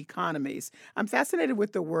gift economies. I'm fascinated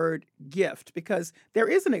with the word gift because there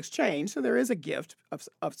is an exchange, so there is a gift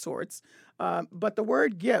of sorts. But the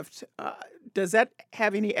word gift, does that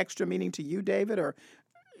have any extra meaning to you, David, or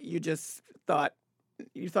you just thought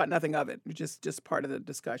nothing of it? Just part of the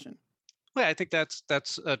discussion? Well, I think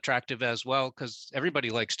that's attractive as well because everybody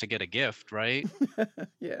likes to get a gift, right?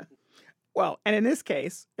 Yeah. Well, and in this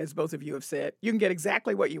case, as both of you have said, you can get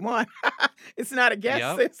exactly what you want. It's not a guess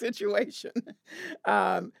Yep. situation.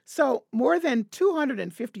 So, more than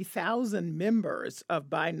 250,000 members of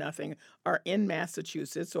Buy Nothing are in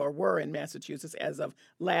Massachusetts or were in Massachusetts as of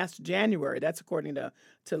last January. That's according to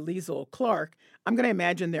Liesl Clark. I'm going to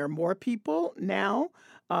imagine there are more people now.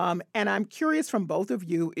 And I'm curious from both of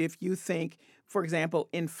you if you think, for example,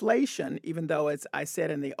 inflation, even though, as I said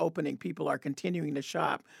in the opening, people are continuing to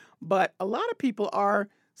shop, but a lot of people are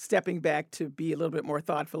stepping back to be a little bit more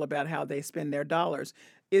thoughtful about how they spend their dollars.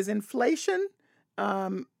 Is inflation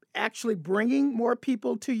actually bringing more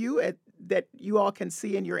people to you that you all can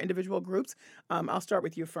see in your individual groups? I'll start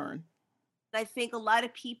with you, Fern. I think a lot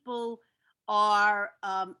of people are,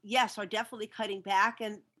 yes, are definitely cutting back.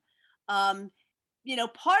 And,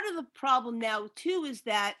 part of the problem now, too, is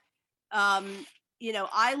that,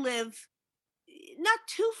 I live not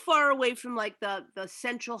too far away from like the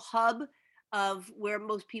central hub of where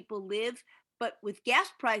most people live, but with gas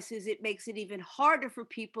prices it makes it even harder for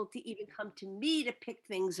people to even come to me to pick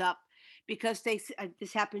things up because this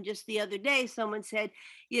happened just the other day. Someone said,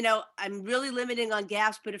 I'm really limiting on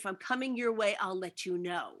gas, but if I'm coming your way, I'll let you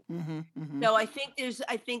know. So I think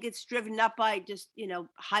it's driven up by just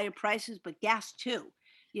higher prices, but gas too,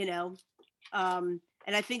 you know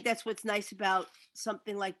and I think that's what's nice about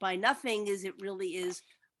something like Buy Nothing is it really is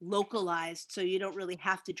localized, so you don't really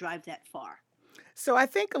have to drive that far. So I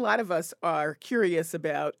think a lot of us are curious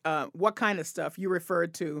about what kind of stuff you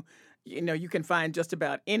referred to. You can find just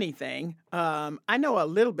about anything. I know a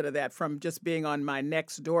little bit of that from just being on my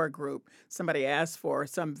Nextdoor group. Somebody asked for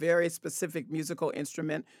some very specific musical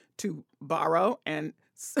instrument to borrow, and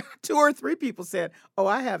 2 or 3 people said, "Oh,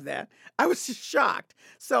 I have that." I was just shocked.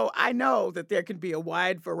 So I know that there can be a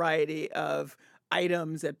wide variety of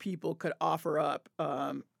items that people could offer up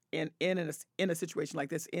in a situation like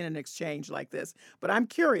this, in an exchange like this. But I'm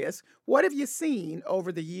curious, what have you seen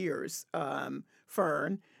over the years,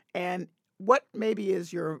 Fern? And what maybe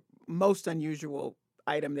is your most unusual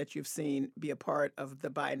item that you've seen be a part of the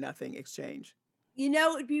Buy Nothing exchange?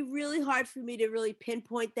 It'd be really hard for me to really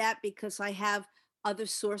pinpoint that because I have other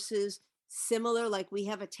sources similar. Like we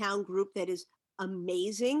have a town group that is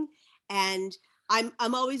amazing, and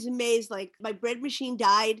I'm always amazed. Like my bread machine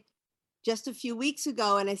died just a few weeks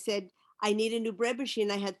ago, and I said I need a new bread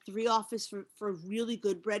machine. I had 3 offers for really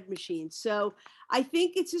good bread machines. So I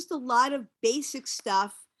think it's just a lot of basic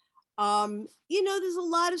stuff. There's a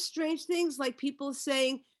lot of strange things like people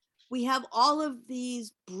saying we have all of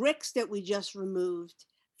these bricks that we just removed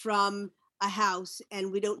from a house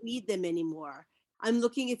and we don't need them anymore. I'm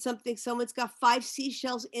looking at something, someone's got 5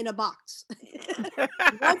 seashells in a box.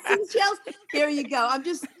 1 seashells? There you go.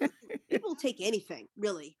 People take anything,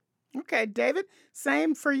 really. Okay, David,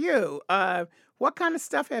 same for you. What kind of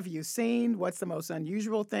stuff have you seen? What's the most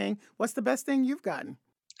unusual thing? What's the best thing you've gotten?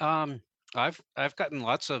 I've gotten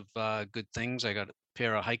lots of good things. I got a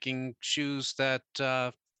pair of hiking shoes that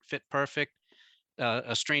fit perfect.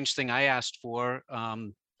 A strange thing I asked for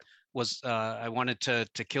was I wanted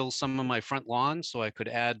to kill some of my front lawn so I could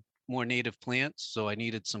add more native plants. So I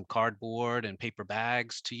needed some cardboard and paper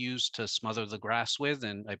bags to use to smother the grass with.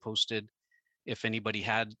 And I posted if anybody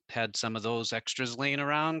had some of those extras laying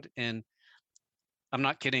around. And I'm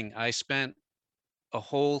not kidding. I spent a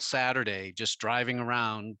whole Saturday just driving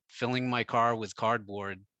around, filling my car with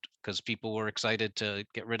cardboard because people were excited to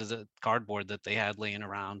get rid of the cardboard that they had laying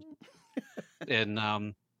around. And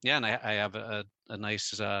and I have a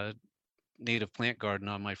nice native plant garden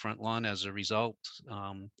on my front lawn as a result.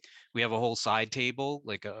 We have a whole side table,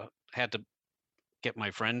 had to get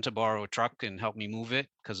my friend to borrow a truck and help me move it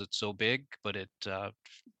because it's so big, but it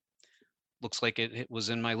looks like it was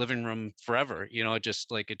in my living room forever.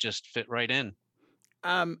 It just fit right in.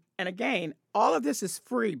 And again, all of this is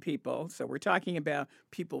free, people. So we're talking about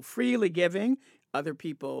people freely giving, other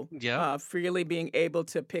people freely being able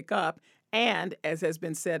to pick up. And as has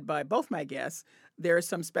been said by both my guests, there is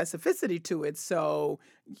some specificity to it. So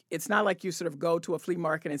it's not like you sort of go to a flea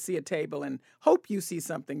market and see a table and hope you see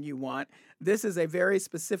something you want. This is a very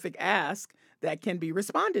specific ask that can be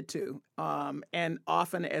responded to. And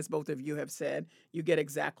often, as both of you have said, you get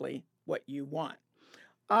exactly what you want.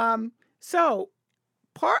 Of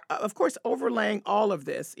course, overlaying all of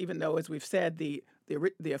this, even though, as we've said, the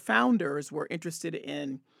founders were interested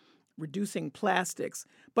in reducing plastics,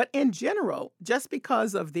 but in general, just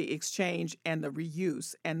because of the exchange and the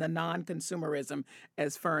reuse and the non-consumerism,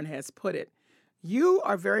 as Fern has put it, you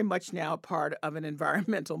are very much now part of an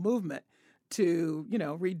environmental movement to,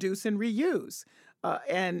 reduce and reuse.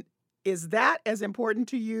 And is that as important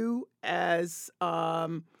to you as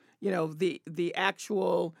the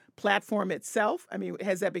actual platform itself? I mean,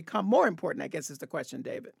 has that become more important, I guess is the question,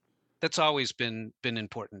 David. That's always been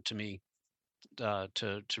important to me,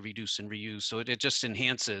 to reduce and reuse. So it just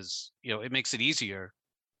enhances, it makes it easier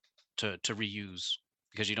to reuse,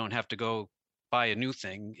 because you don't have to go buy a new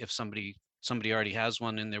thing if somebody already has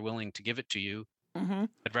one and they're willing to give it to you. Mm-hmm.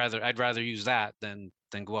 I'd rather use that than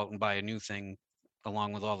go out and buy a new thing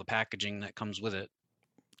along with all the packaging that comes with it.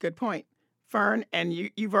 Good point. Fern, and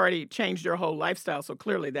you've already changed your whole lifestyle, so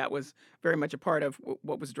clearly that was very much a part of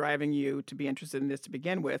what was driving you to be interested in this to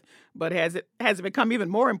begin with. But has it become even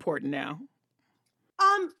more important now?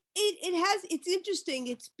 It has. It's interesting.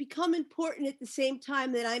 It's become important at the same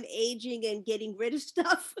time that I'm aging and getting rid of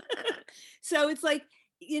stuff. So it's like,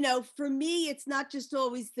 for me, it's not just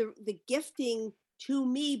always the gifting to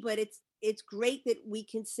me, but it's great that we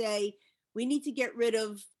can say we need to get rid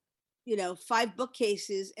of 5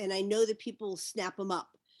 bookcases, and I know that people will snap them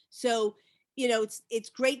up. So, it's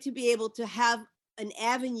great to be able to have an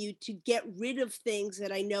avenue to get rid of things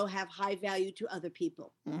that I know have high value to other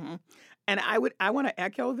people. Mm-hmm. And I want to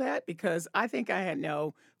echo that, because I think I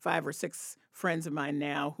know 5 or 6 friends of mine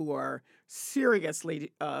now who are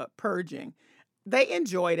seriously purging. They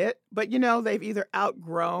enjoyed it, but they've either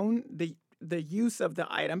outgrown the use of the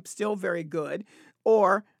item, still very good,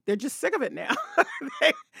 or they're just sick of it now.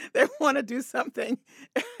 they want to do something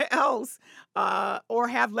else, or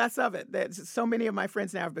have less of it. So many of my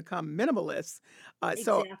friends now have become minimalists.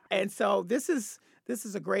 Exactly. So this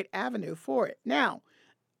is a great avenue for it. Now,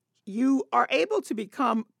 you are able to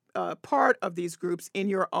become part of these groups in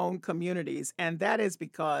your own communities, and that is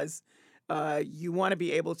because you want to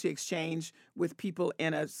be able to exchange with people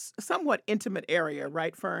in a somewhat intimate area,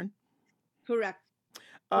 right, Fern? Correct.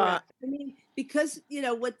 I mean, because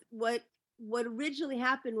what originally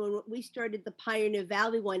happened when we started the Pioneer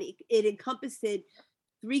Valley one, it encompassed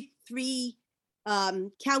three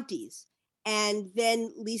counties, and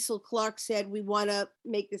then Liesl Clark said we want to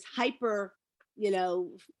make this hyper,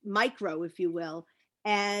 micro, if you will,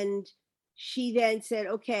 and she then said,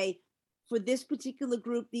 okay, for this particular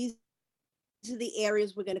group, these are the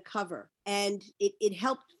areas we're going to cover. And it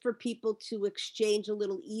helped for people to exchange a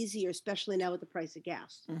little easier, especially now with the price of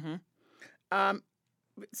gas. Mm-hmm.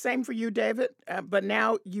 Same for you, David. But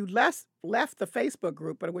now you left the Facebook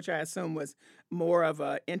group, which I assume was more of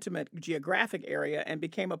an intimate geographic area, and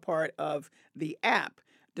became a part of the app.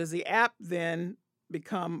 Does the app then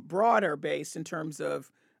become broader based in terms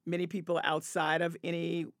of many people outside of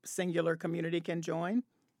any singular community can join?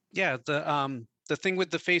 Yeah, the thing with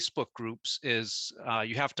the Facebook groups is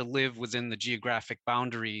you have to live within the geographic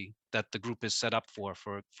boundary that the group is set up for.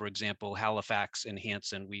 For example, Halifax and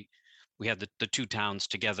Hanson, we had the 2 towns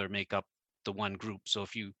together make up the one group. So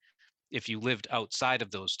if you lived outside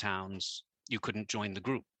of those towns, you couldn't join the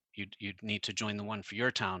group. You'd need to join the one for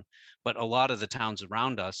your town. But a lot of the towns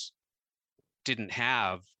around us didn't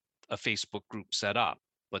have a Facebook group set up,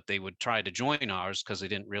 but they would try to join ours because they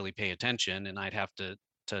didn't really pay attention, and I'd have to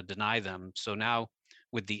deny them. So now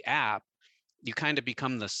with the app, you kind of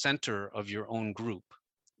become the center of your own group.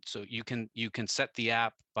 So you can set the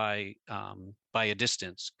app by a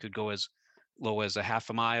distance. Could go as low as a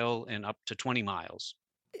half a mile and up to 20 miles.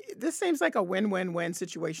 This seems like a win-win-win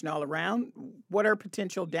situation all around. What are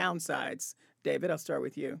potential downsides? David, I'll start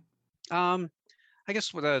with you. I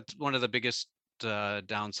guess one of the biggest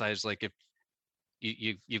downsides, like if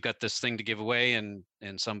you've got this thing to give away and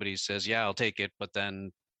somebody says, yeah, I'll take it, but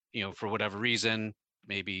then for whatever reason,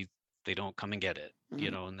 maybe they don't come and get it,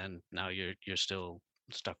 Mm-hmm. And then now you're still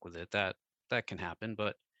stuck with it. That can happen,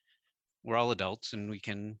 but we're all adults and we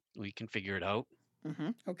can figure it out. Mm-hmm.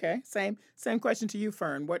 Okay. Same question to you,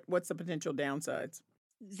 Fern. What's the potential downsides?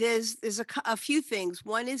 There's a few things.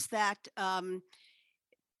 One is that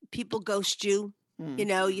people ghost you.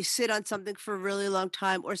 You sit on something for a really long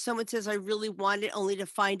time, or someone says, I really want it, only to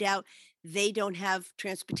find out they don't have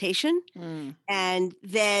transportation. And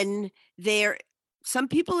then some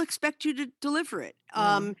people expect you to deliver it.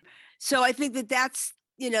 So I think that's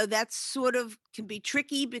sort of can be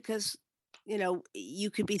tricky, because, you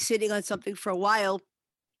could be sitting on something for a while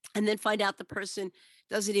and then find out the person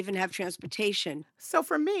doesn't even have transportation. So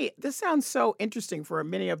for me, this sounds so interesting for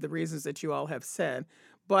many of the reasons that you all have said,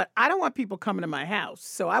 but I don't want people coming to my house.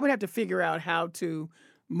 So I would have to figure out how to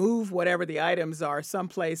move whatever the items are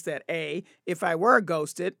someplace that, if I were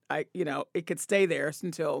ghosted, it could stay there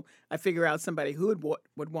until I figure out somebody who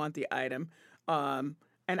would want the item.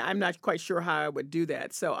 And I'm not quite sure how I would do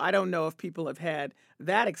that. So I don't know if people have had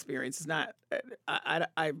that experience. It's not,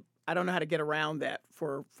 I don't know how to get around that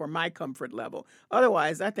for my comfort level.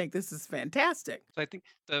 Otherwise, I think this is fantastic. So I think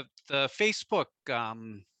the Facebook,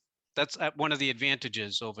 that's one of the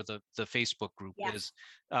advantages over the Facebook group is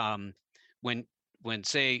when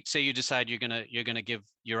say you decide you're gonna give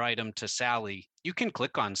your item to Sally, you can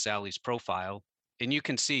click on Sally's profile and you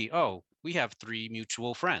can see, oh, we have 3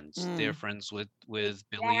 mutual friends. They're friends with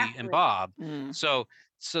Billy and Bob. So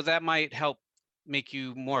that might help make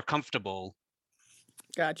you more comfortable.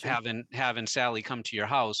 Gotcha. Having Sally come to your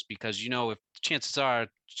house, because if chances are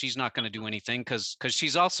she's not going to do anything because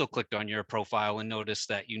she's also clicked on your profile and noticed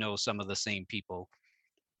that some of the same people.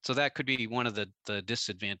 So that could be one of the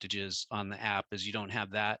disadvantages on the app, is you don't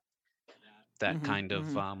have that kind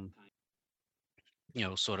of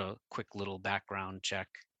sort of quick little background check.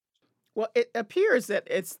 Well, it appears that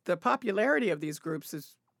it's the popularity of these groups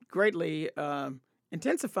is greatly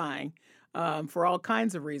intensifying for all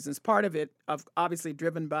kinds of reasons. Part of it, obviously,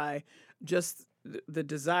 driven by just the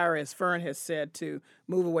desire, as Fern has said, to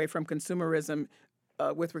move away from consumerism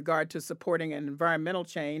with regard to supporting an environmental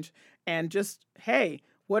change, and just, hey,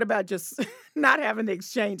 what about just not having to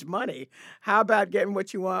exchange money? How about getting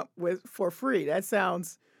what you want for free? That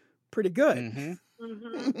sounds pretty good.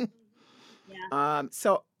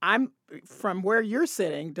 So I'm from where you're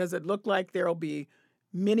sitting. Does it look like there'll be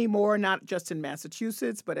many more, not just in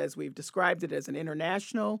Massachusetts, but as we've described it as an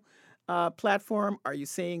international platform? Are you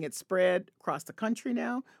seeing it spread across the country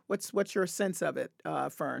now? What's your sense of it,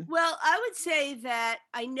 Fern? Well, I would say that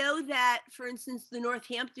I know that, for instance, the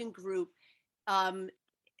Northampton group,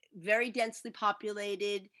 very densely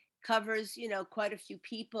populated, covers quite a few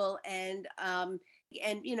people, and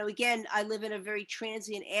again, I live in a very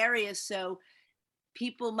transient area, so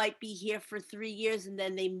people might be here for 3 years and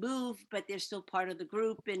then they move, but they're still part of the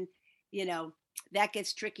group, and that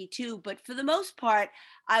gets tricky too. But for the most part,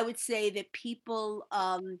 I would say that people,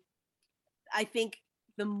 I think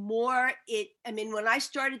the more when I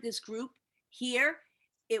started this group here,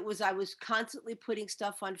 I was constantly putting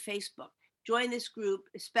stuff on Facebook. Join this group,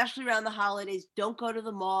 especially around the holidays. Don't go to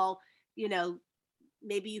the mall.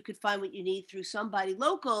 Maybe you could find what you need through somebody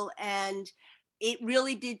local, and it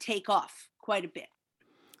really did take off quite a bit.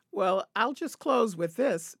 Well, I'll just close with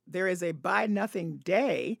this. There is a Buy Nothing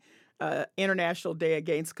Day, International Day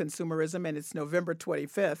Against Consumerism, and it's November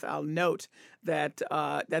 25th. I'll note that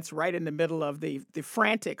that's right in the middle of the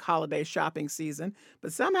frantic holiday shopping season.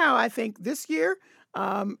 But somehow I think this year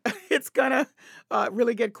it's going to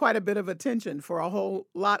really get quite a bit of attention for a whole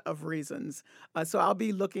lot of reasons. So I'll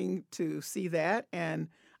be looking to see that. And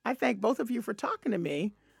I thank both of you for talking to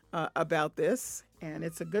me about this. And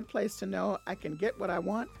it's a good place to know I can get what I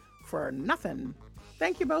want for nothing.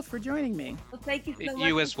 Thank you both for joining me. Well, thank you so much.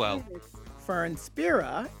 You as well. Fern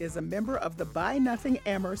Spira is a member of the Buy Nothing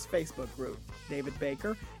Amherst Facebook group. David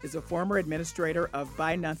Baker is a former administrator of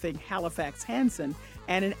Buy Nothing Halifax Hanson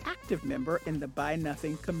and an active member in the Buy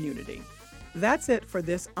Nothing community. That's it for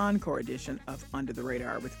this encore edition of Under the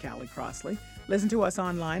Radar with Callie Crossley. Listen to us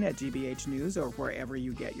online at GBH News or wherever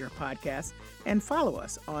you get your podcasts, and follow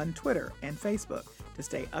us on Twitter and Facebook to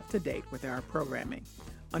stay up to date with our programming.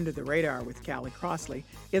 Under the Radar with Callie Crossley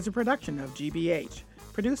is a production of GBH,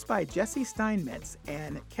 produced by Jesse Steinmetz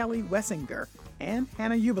and Kelly Wessinger and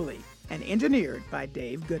Hannah Ubeli, and engineered by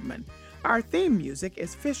Dave Goodman. Our theme music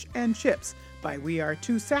is Fish and Chips by We Are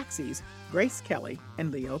Two Saxies, Grace Kelly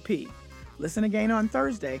and Leo P. Listen again on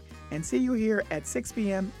Thursday, and see you here at 6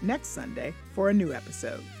 p.m. next Sunday for a new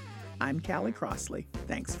episode. I'm Callie Crossley.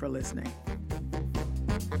 Thanks for listening.